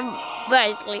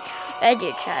 basically, and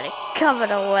you try to cover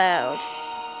the world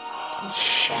in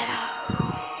shadow.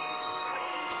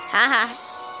 Haha.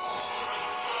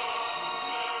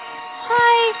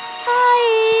 Hi,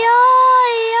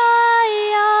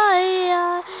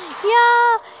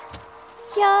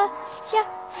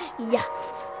 yeah.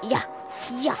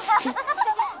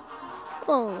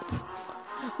 Oh.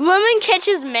 Woman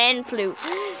catches man flu.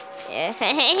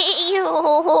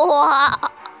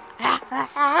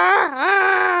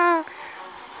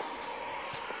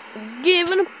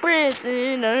 Giving a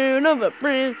present, another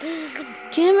present.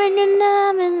 Giving the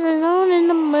diamonds alone in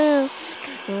the moon.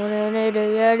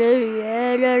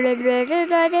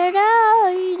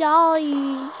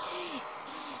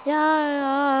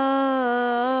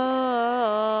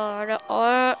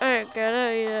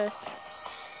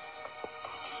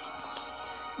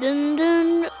 Dun,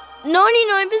 dun.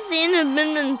 99% have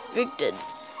been infected.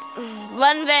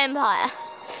 One vampire.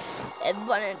 And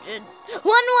 100.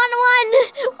 111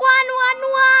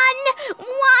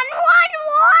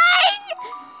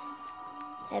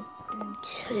 have been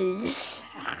killed.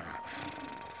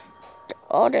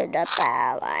 Order the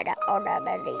power,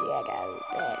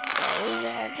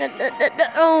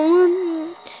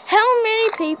 how many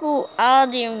people are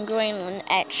there in Greenland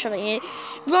actually?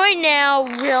 Right now,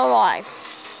 real life.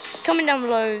 Comment down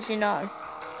below if you know.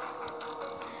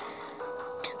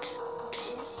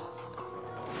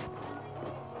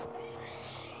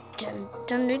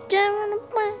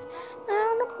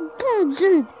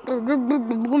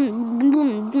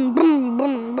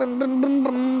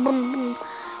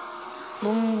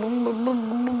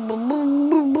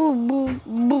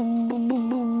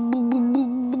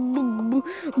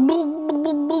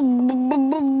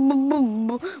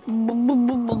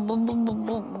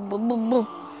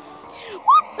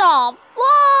 What the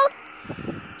fuck?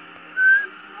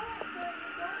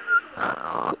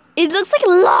 It looks like a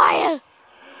liar.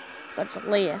 That's a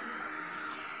liar.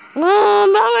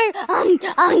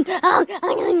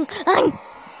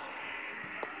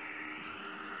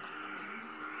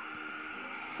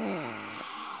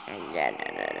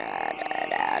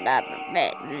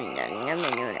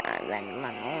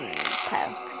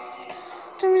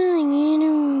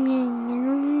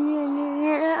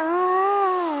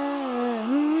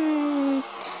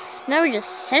 Now we just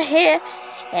sit here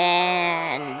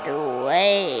and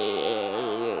wait.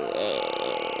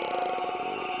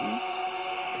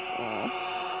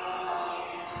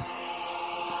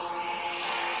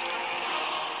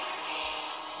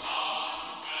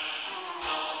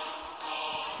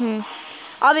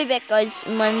 I'll be back, guys,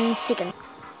 in 1 second.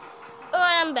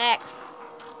 Alright, I'm back.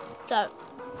 So,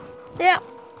 yeah.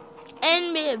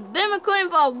 And we've been recording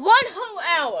for 1 whole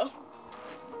hour.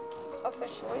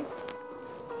 Officially.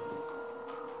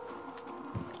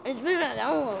 It's been an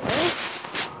hour already.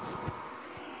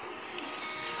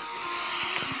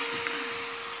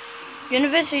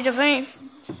 University of Fame.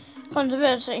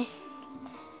 Controversy.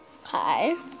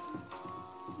 Hi.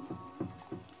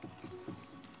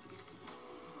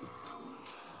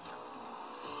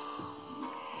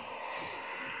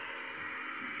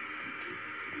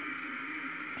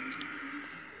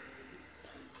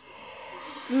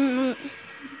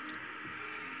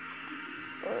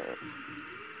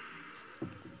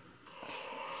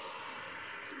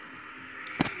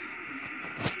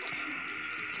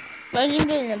 Imagine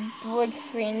being a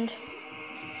boyfriend.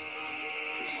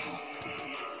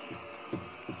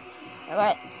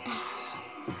 Alright.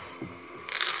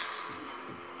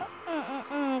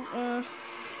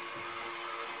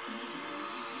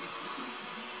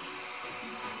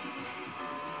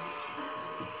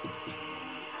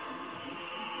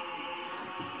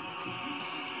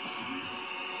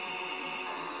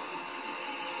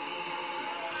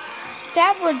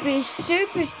 That would be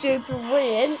super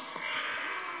weird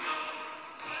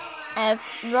if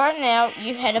right now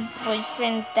you had a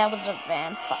boyfriend that was a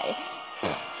vampire.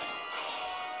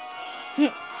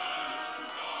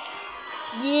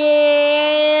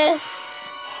 Yes.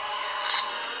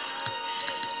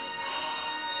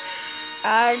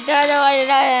 I don't know.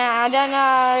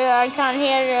 I can't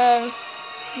hear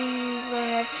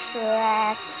the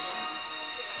track.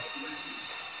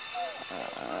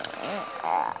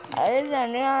 I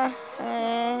don't know.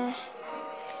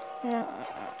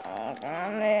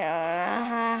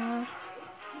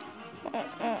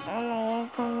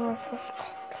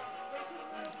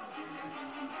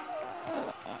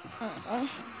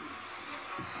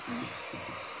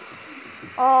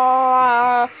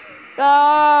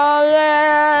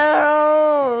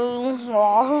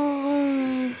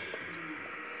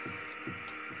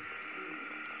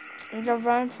 The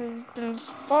vamp has been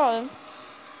spotted.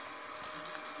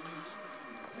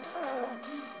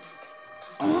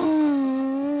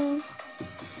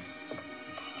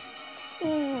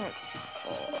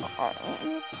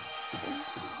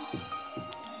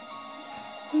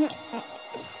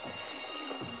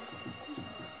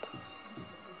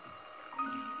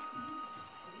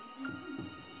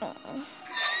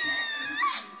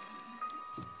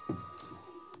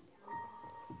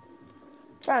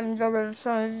 I'm very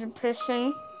sorry,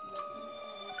 depressing.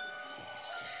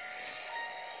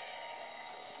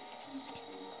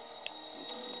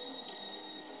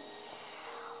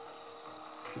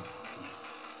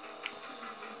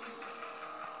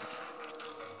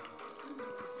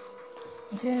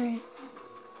 Okay.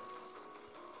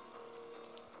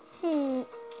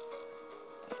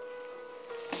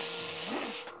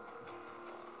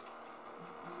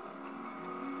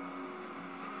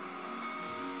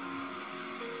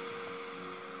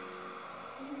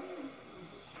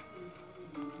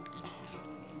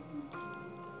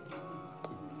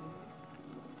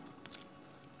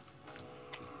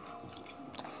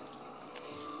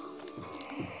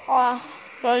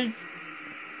 Guys.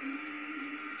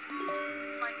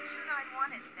 Flight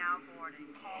 291 is now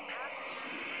boarding. All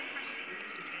passengers, please proceed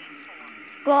to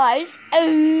gate 4. Guys,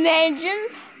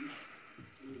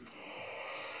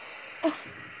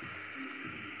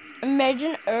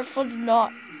 imagine Earth was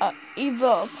not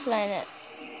evil planet.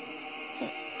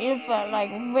 If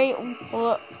like we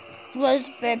was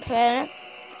the planet,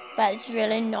 but it's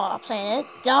really not a planet.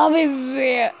 That would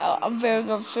be a very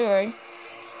good theory.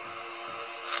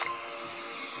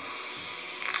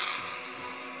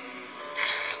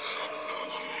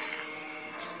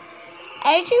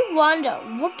 I actually wonder,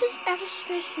 what does outer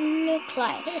space look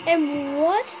like? And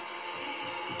what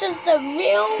does the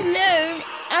real moon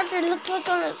actually look like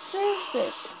on its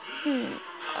surface?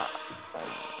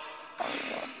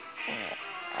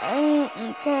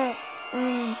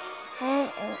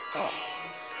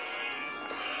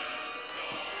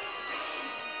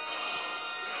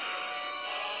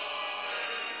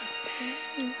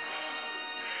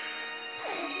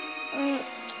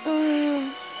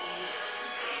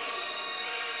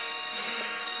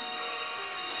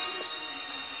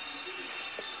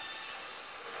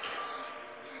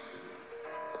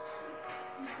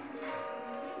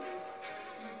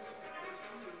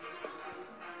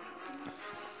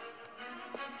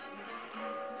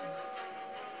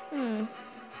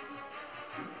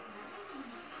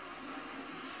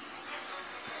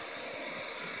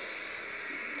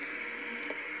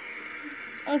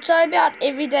 I'm sorry about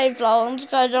everyday vlogs,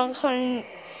 guys. I'm kind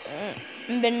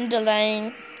of been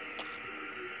delaying.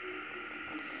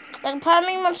 Like, part of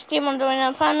me wants to keep on doing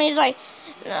that. Part of me is like,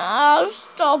 no,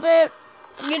 stop it.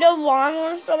 You know why I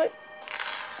want to stop it?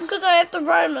 Because I have to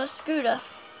ride my scooter.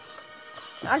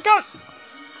 I don't.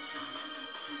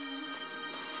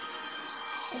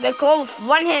 Because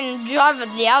one hand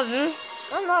driving the other.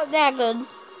 I'm not that good.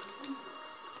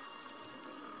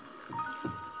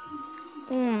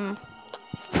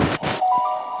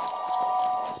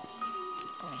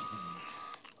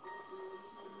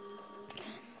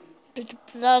 The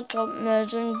Black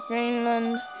Copners in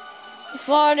Greenland. The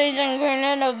parties in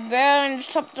Greenland are barely to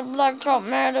stop the Black Cop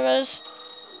murderers.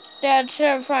 They are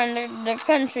terrifying the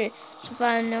country. So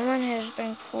far, no one has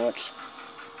been caught,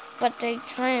 but they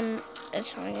claim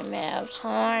it's only a matter of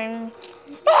time.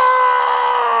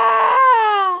 Ah!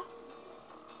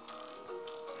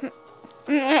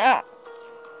 Yeah,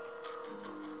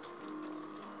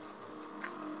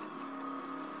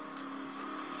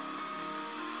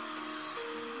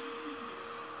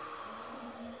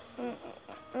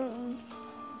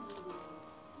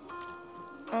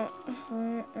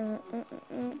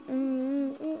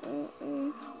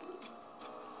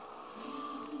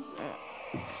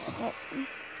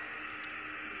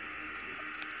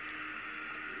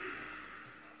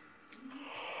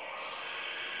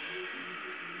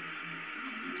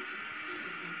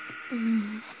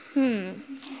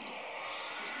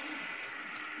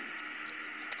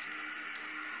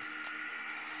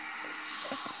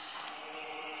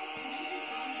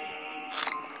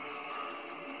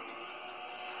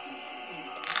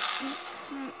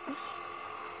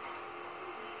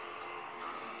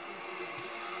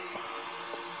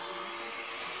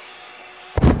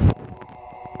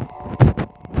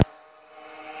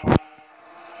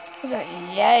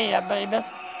 baby.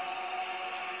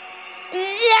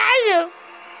 Yeah.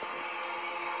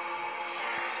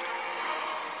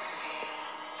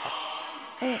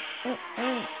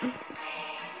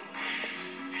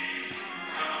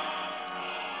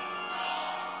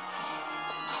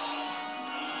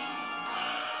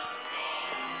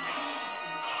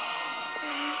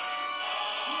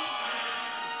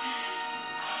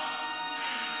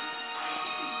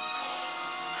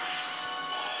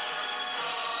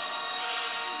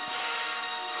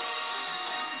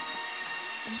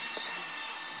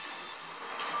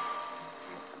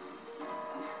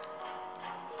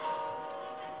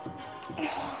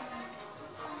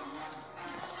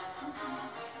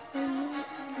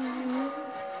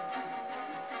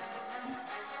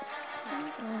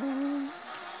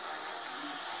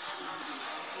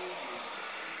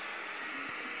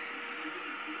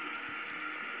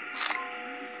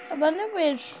 I wonder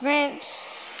where's France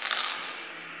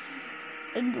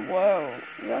in the world?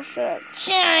 Russia,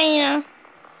 China.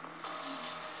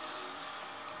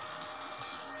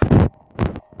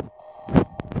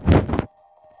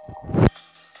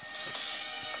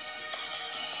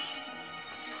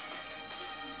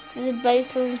 The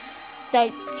Bacon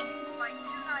State. Flight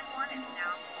 291 is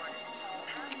now boarded. All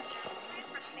passengers, please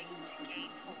proceed to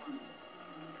gate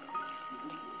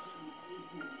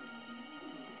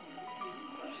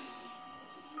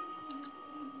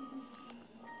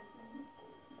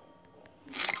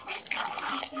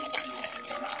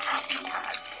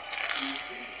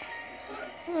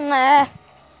 4. Nah.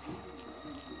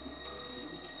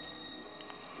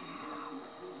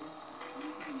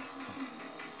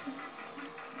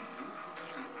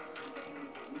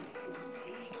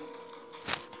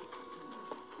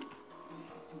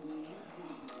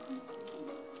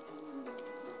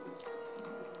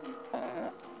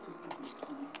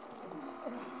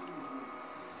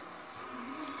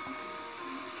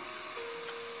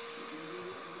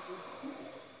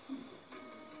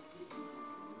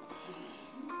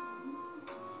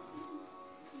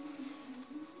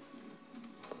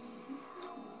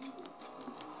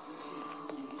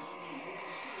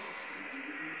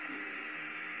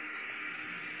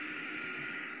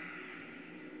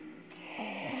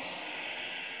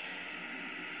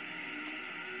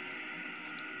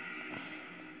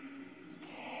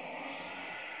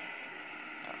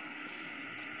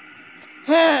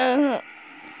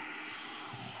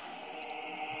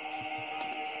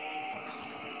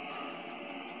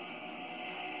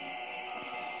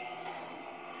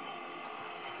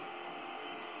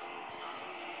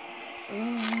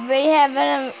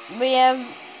 We have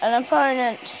an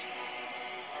opponent,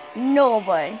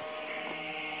 Norway.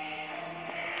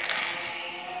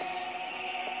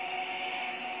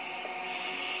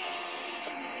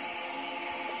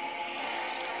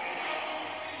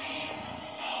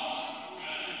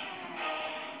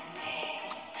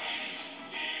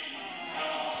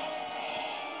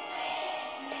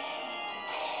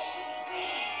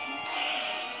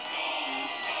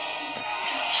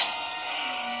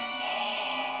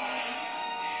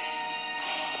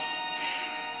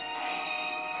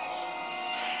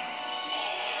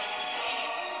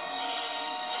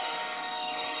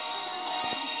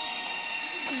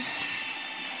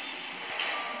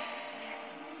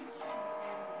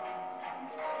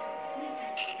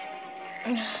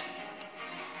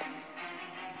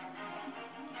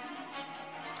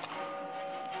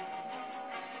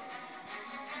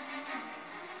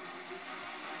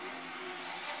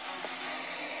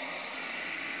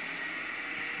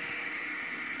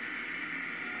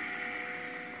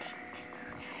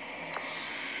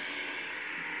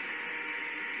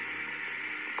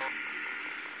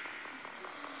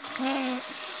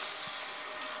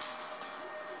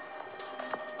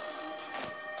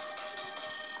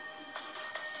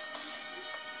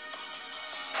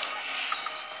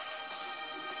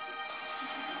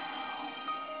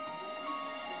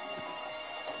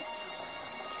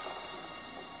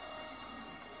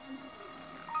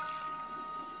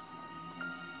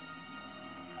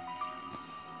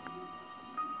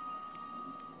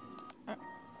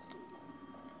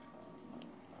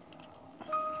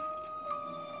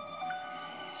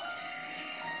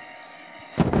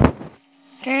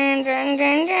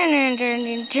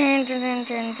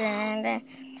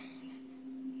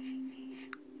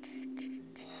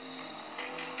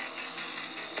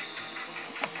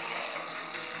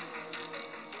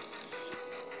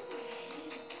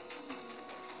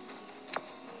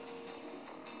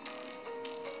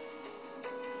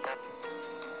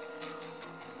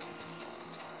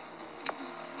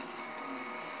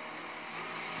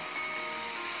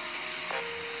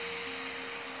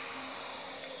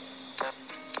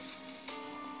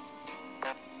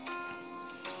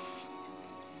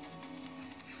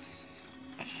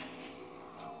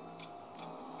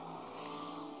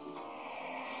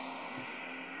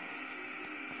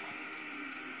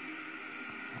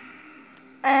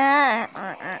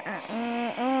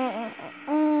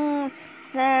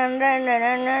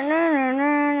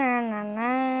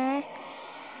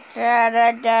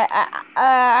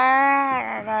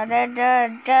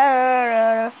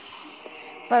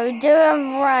 For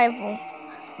doing rival.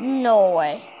 No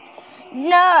way.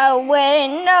 No way,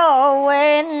 no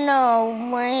way, no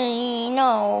way,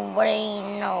 no way,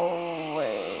 no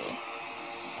way.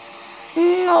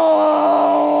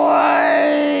 No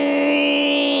way.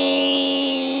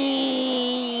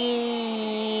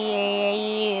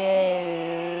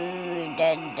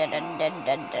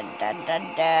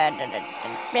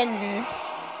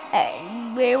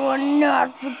 And we will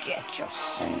not forget your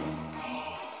sins.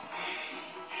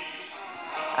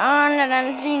 On the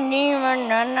dancing demon,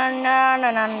 na na na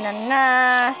na na na na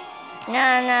na na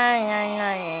na na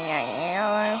na.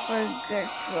 I forget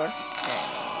your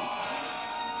sins.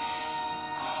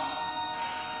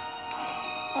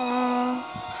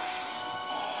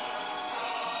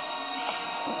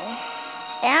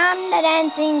 I'm the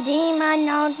dancing demon,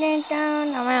 out and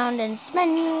down, around and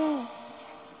spin.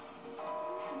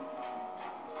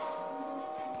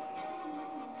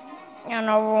 And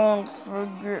I won't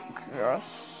forget your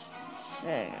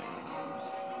sins.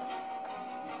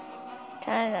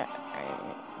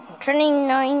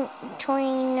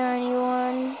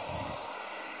 2091.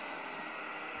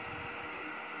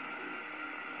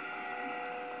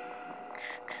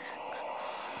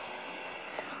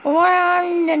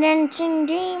 Around the dancing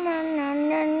demon,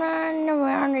 and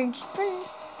around and spin.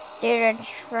 They're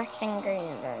attracting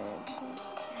Greenland.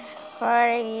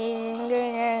 Fighting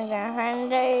Greenland,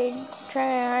 and they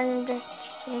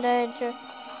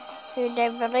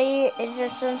believe it's a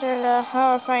sense of the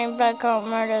horrifying black hole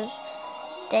murders.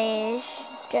 That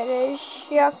has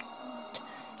shocked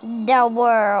the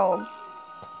world.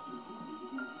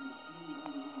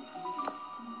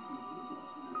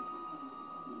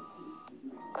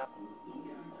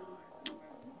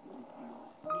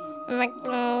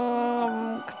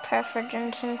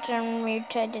 President symptom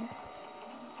mutated.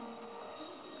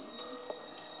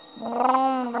 No,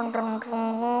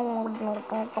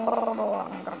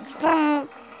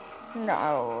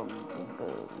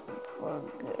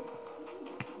 good.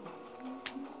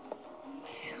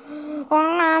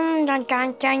 I'm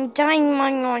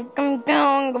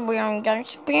the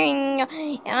spring.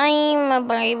 I'm a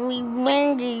baby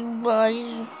Wendy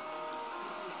boy.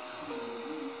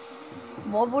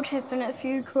 What would happen if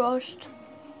you crossed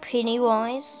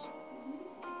Pennywise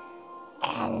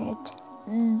and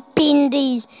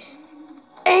Bendy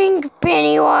and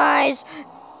Pennywise?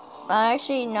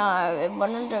 Actually, no, it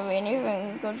wouldn't do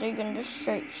anything because you can just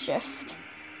shape shift.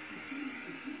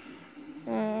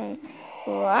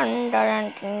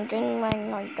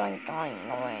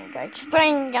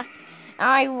 Spring!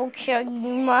 I will kill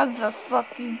you,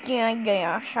 motherfucker.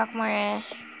 Yeah, suck my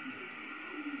ass.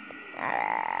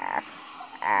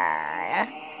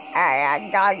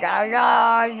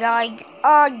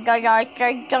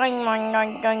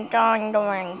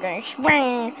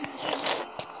 Spring!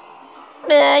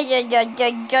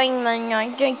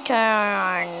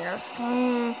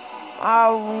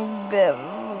 I'll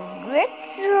get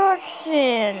your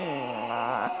sin.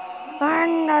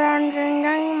 I'm the dancing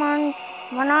demon.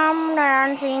 When I'm the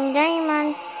dancing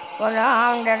demon. When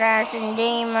I'm the dancing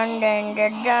demon, then the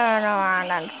turn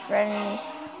around and spin.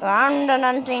 I'm the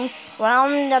dancing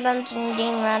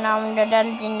demon. I'm the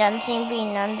dancing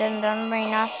bean, and then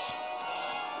bring us.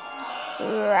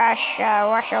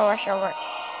 Russia.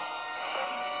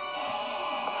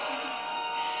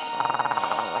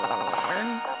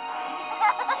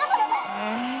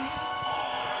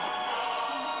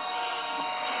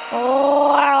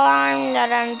 Oh, I'm the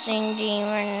dancing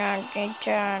demon, not to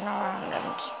turn around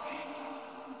and spin.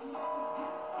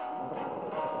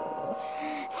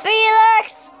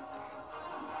 Felix!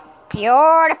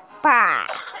 PewDiePie!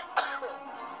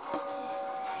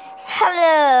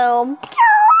 Hello,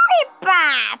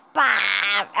 PewDiePie!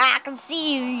 I can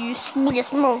see you, you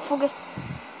sweetest motherfucker.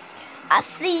 I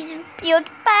see the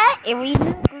PewDiePie. If we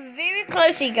look very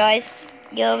closely, guys,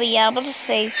 you'll be able to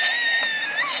see.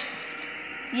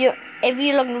 If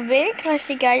you look very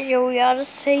closely, guys, you'll be able to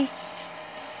see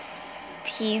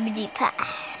PewDiePie.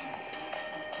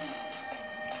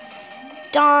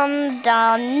 Dun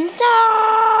dun dun.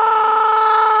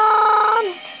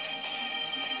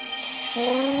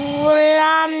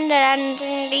 I'm the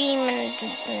dancing demon.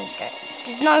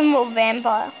 There's no more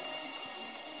vampire.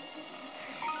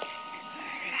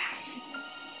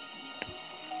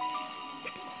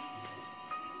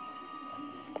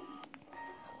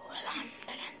 Well, I'm the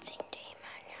dancing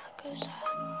demon. Now goes on.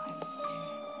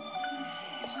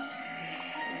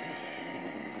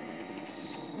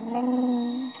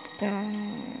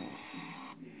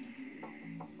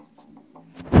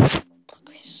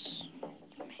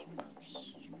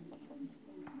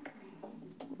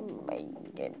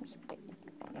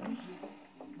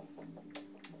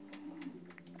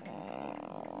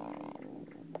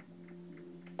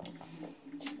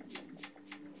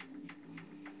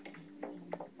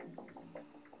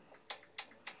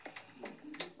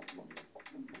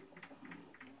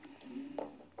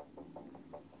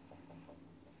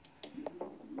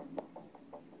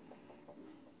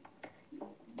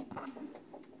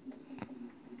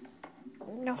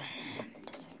 No.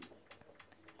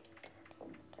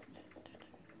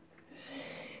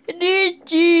 The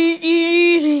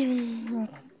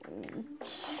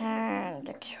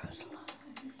cure's alive.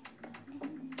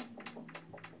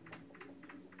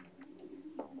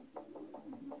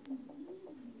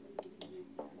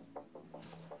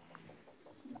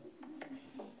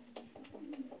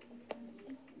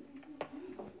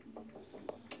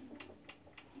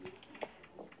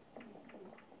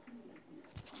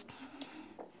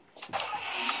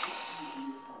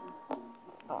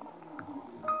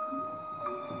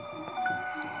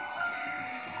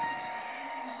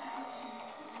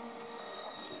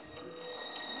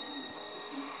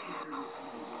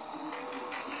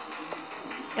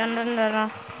 Dun, dun, dun,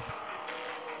 dun.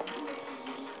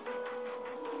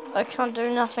 I can't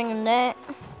do nothing in that.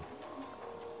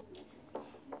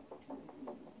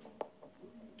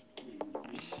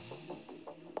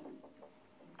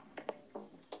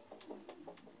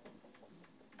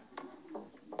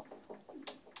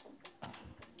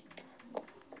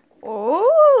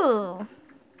 Ooh.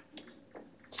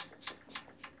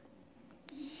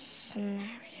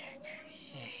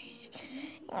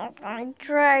 I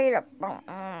tried it.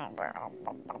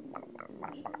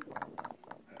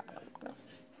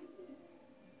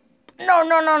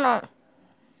 No.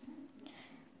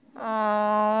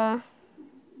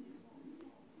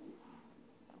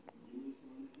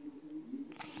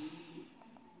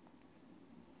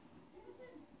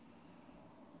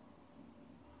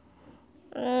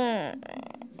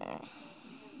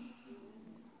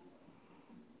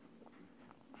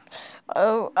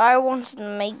 Oh, I wanted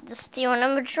to make the steel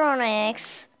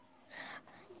animatronics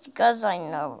because I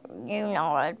know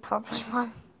I'd probably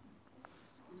want.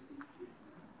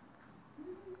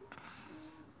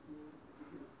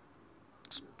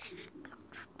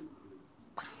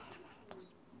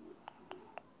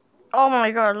 Oh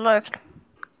my God!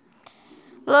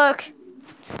 Look,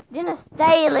 Dennis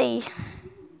Daly.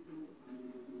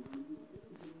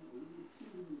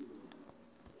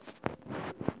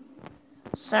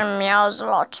 Some meows a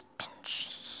lot.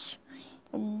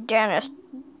 Dennis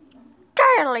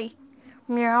Daly.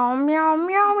 Meow, meow,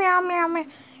 meow, meow, meow, meow.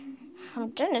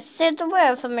 Dennis said the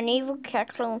word from an evil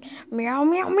cat clone. Meow,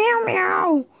 meow, meow,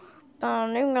 meow.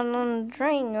 I'm gonna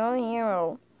train your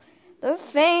hero. The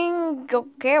thing you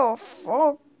care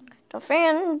for. The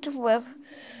fan to with.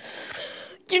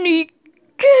 Unique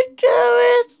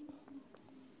characters.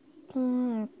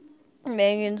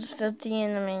 Megan's 50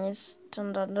 enemies.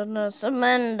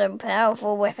 Summon the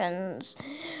powerful weapons.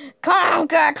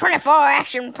 Conquer 24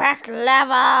 action-packed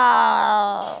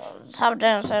levels. Have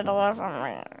Dennis said away from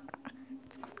me.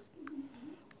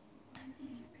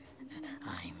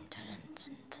 I'm Dennis.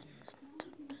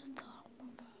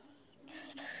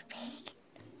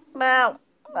 Well,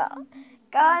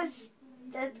 guys,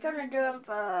 that's gonna do it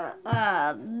for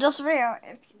this video.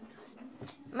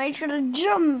 Make sure to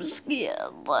jump scare.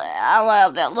 I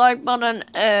love that like button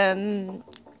and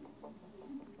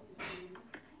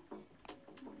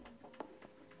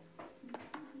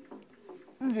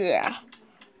yeah.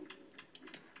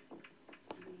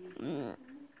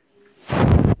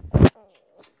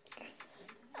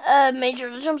 Make sure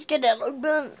to jump scare that like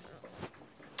button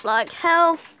like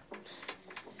hell.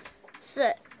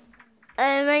 So,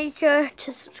 make sure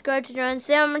to subscribe to join the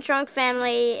Animatronic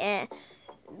family and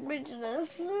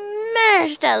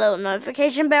smash that little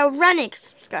notification bell.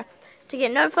 Subscribe to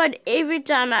get notified every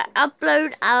time I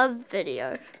upload a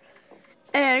video.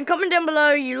 And comment down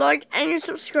below you liked and you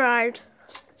subscribed.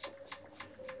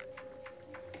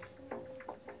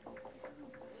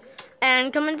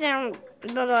 And comment down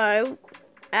below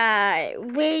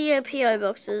where your PO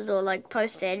boxes or like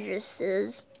post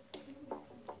addresses.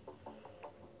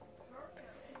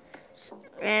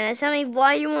 And tell me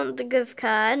why you want the gift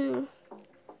card.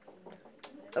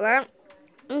 Alright,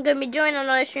 I'm going to be doing a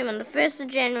live stream on the 1st of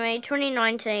January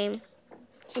 2019.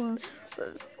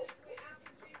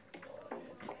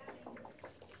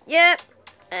 Yep,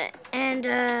 and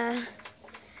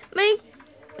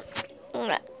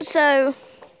so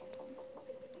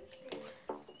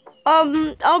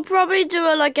I'll probably do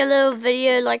a little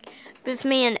video like with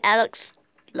me and Alex,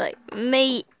 like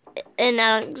me and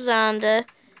Alexander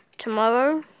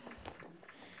tomorrow.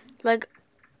 Like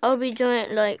I'll be doing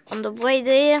it like on the way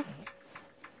there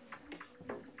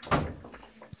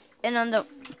and on there.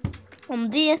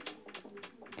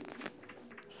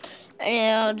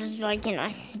 Yeah, I'll just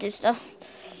do stuff.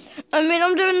 I mean,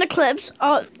 I'm doing the clips.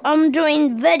 I'm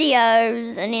doing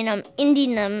videos, and then I'm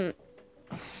ending them.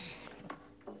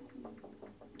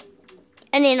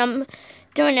 And then I'm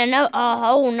doing a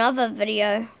whole nother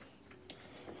video.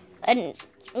 And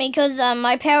because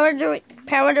my Power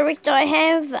Director I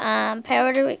have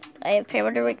Power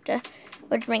Director,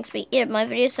 which makes me edit my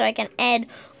videos so I can add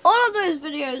all of those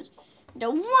videos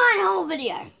to one whole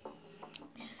video.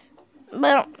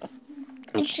 But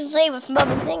you should see with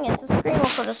another thing, it's a screen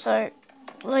recorder, so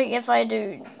like if I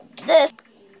do this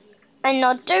and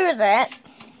not do that,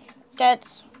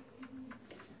 that's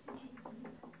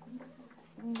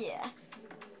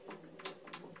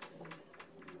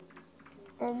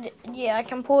yeah, I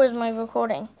can pause my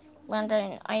recording when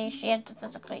I actually have to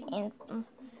physically end them.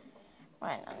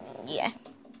 Right, yeah.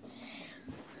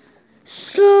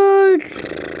 So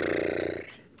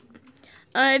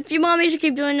if you want me to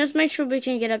keep doing this, make sure we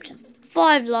can get up to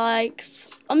 5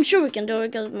 likes. I'm sure we can do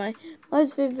it because my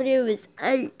most video is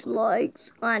 8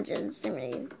 likes,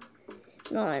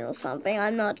 179 or something.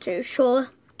 I'm not too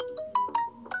sure.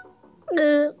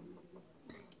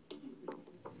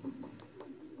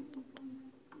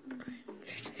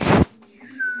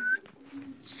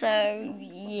 So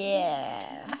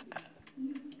yeah.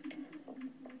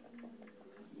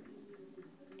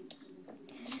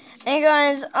 Hey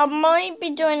guys, I might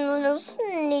be doing a little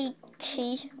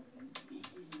sneaky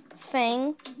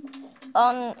thing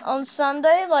on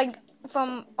Sunday, like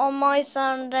on my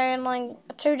Sunday, like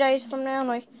 2 days from now.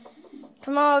 Like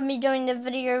tomorrow I'll be doing the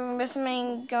video with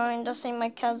me going to see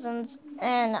my cousins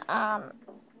and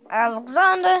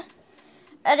Alexander.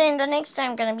 And then the next day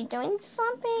I'm gonna be doing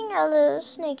something a little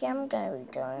sneaky.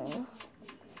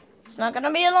 It's not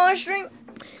gonna be a live stream.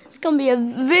 It's gonna be a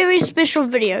very special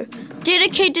video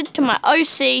dedicated to my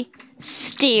OC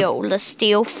Steel, the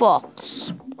Steel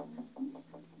Fox.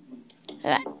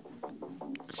 Alright.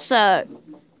 So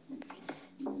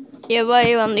yeah, while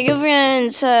you're on the other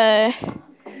end, so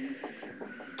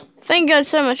thank you guys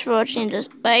so much for watching this.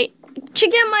 Wait,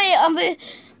 check out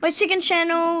my second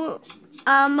channel.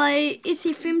 My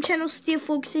SCFM channel, Steel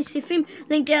Fox SCFM,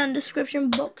 link down in the description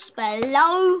box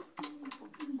below.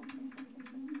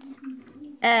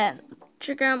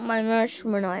 Check out my merch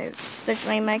when I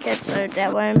officially make it, so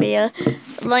that won't be a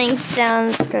link down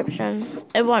in the description.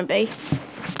 It won't be,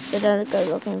 so don't go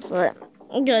looking for it,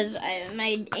 because I haven't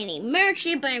made any merch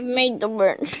yet, but I've made the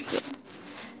merch.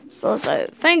 So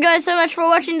thank you guys so much for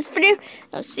watching this video.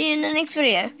 I'll see you in the next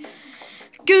video.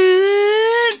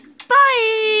 Goodbye!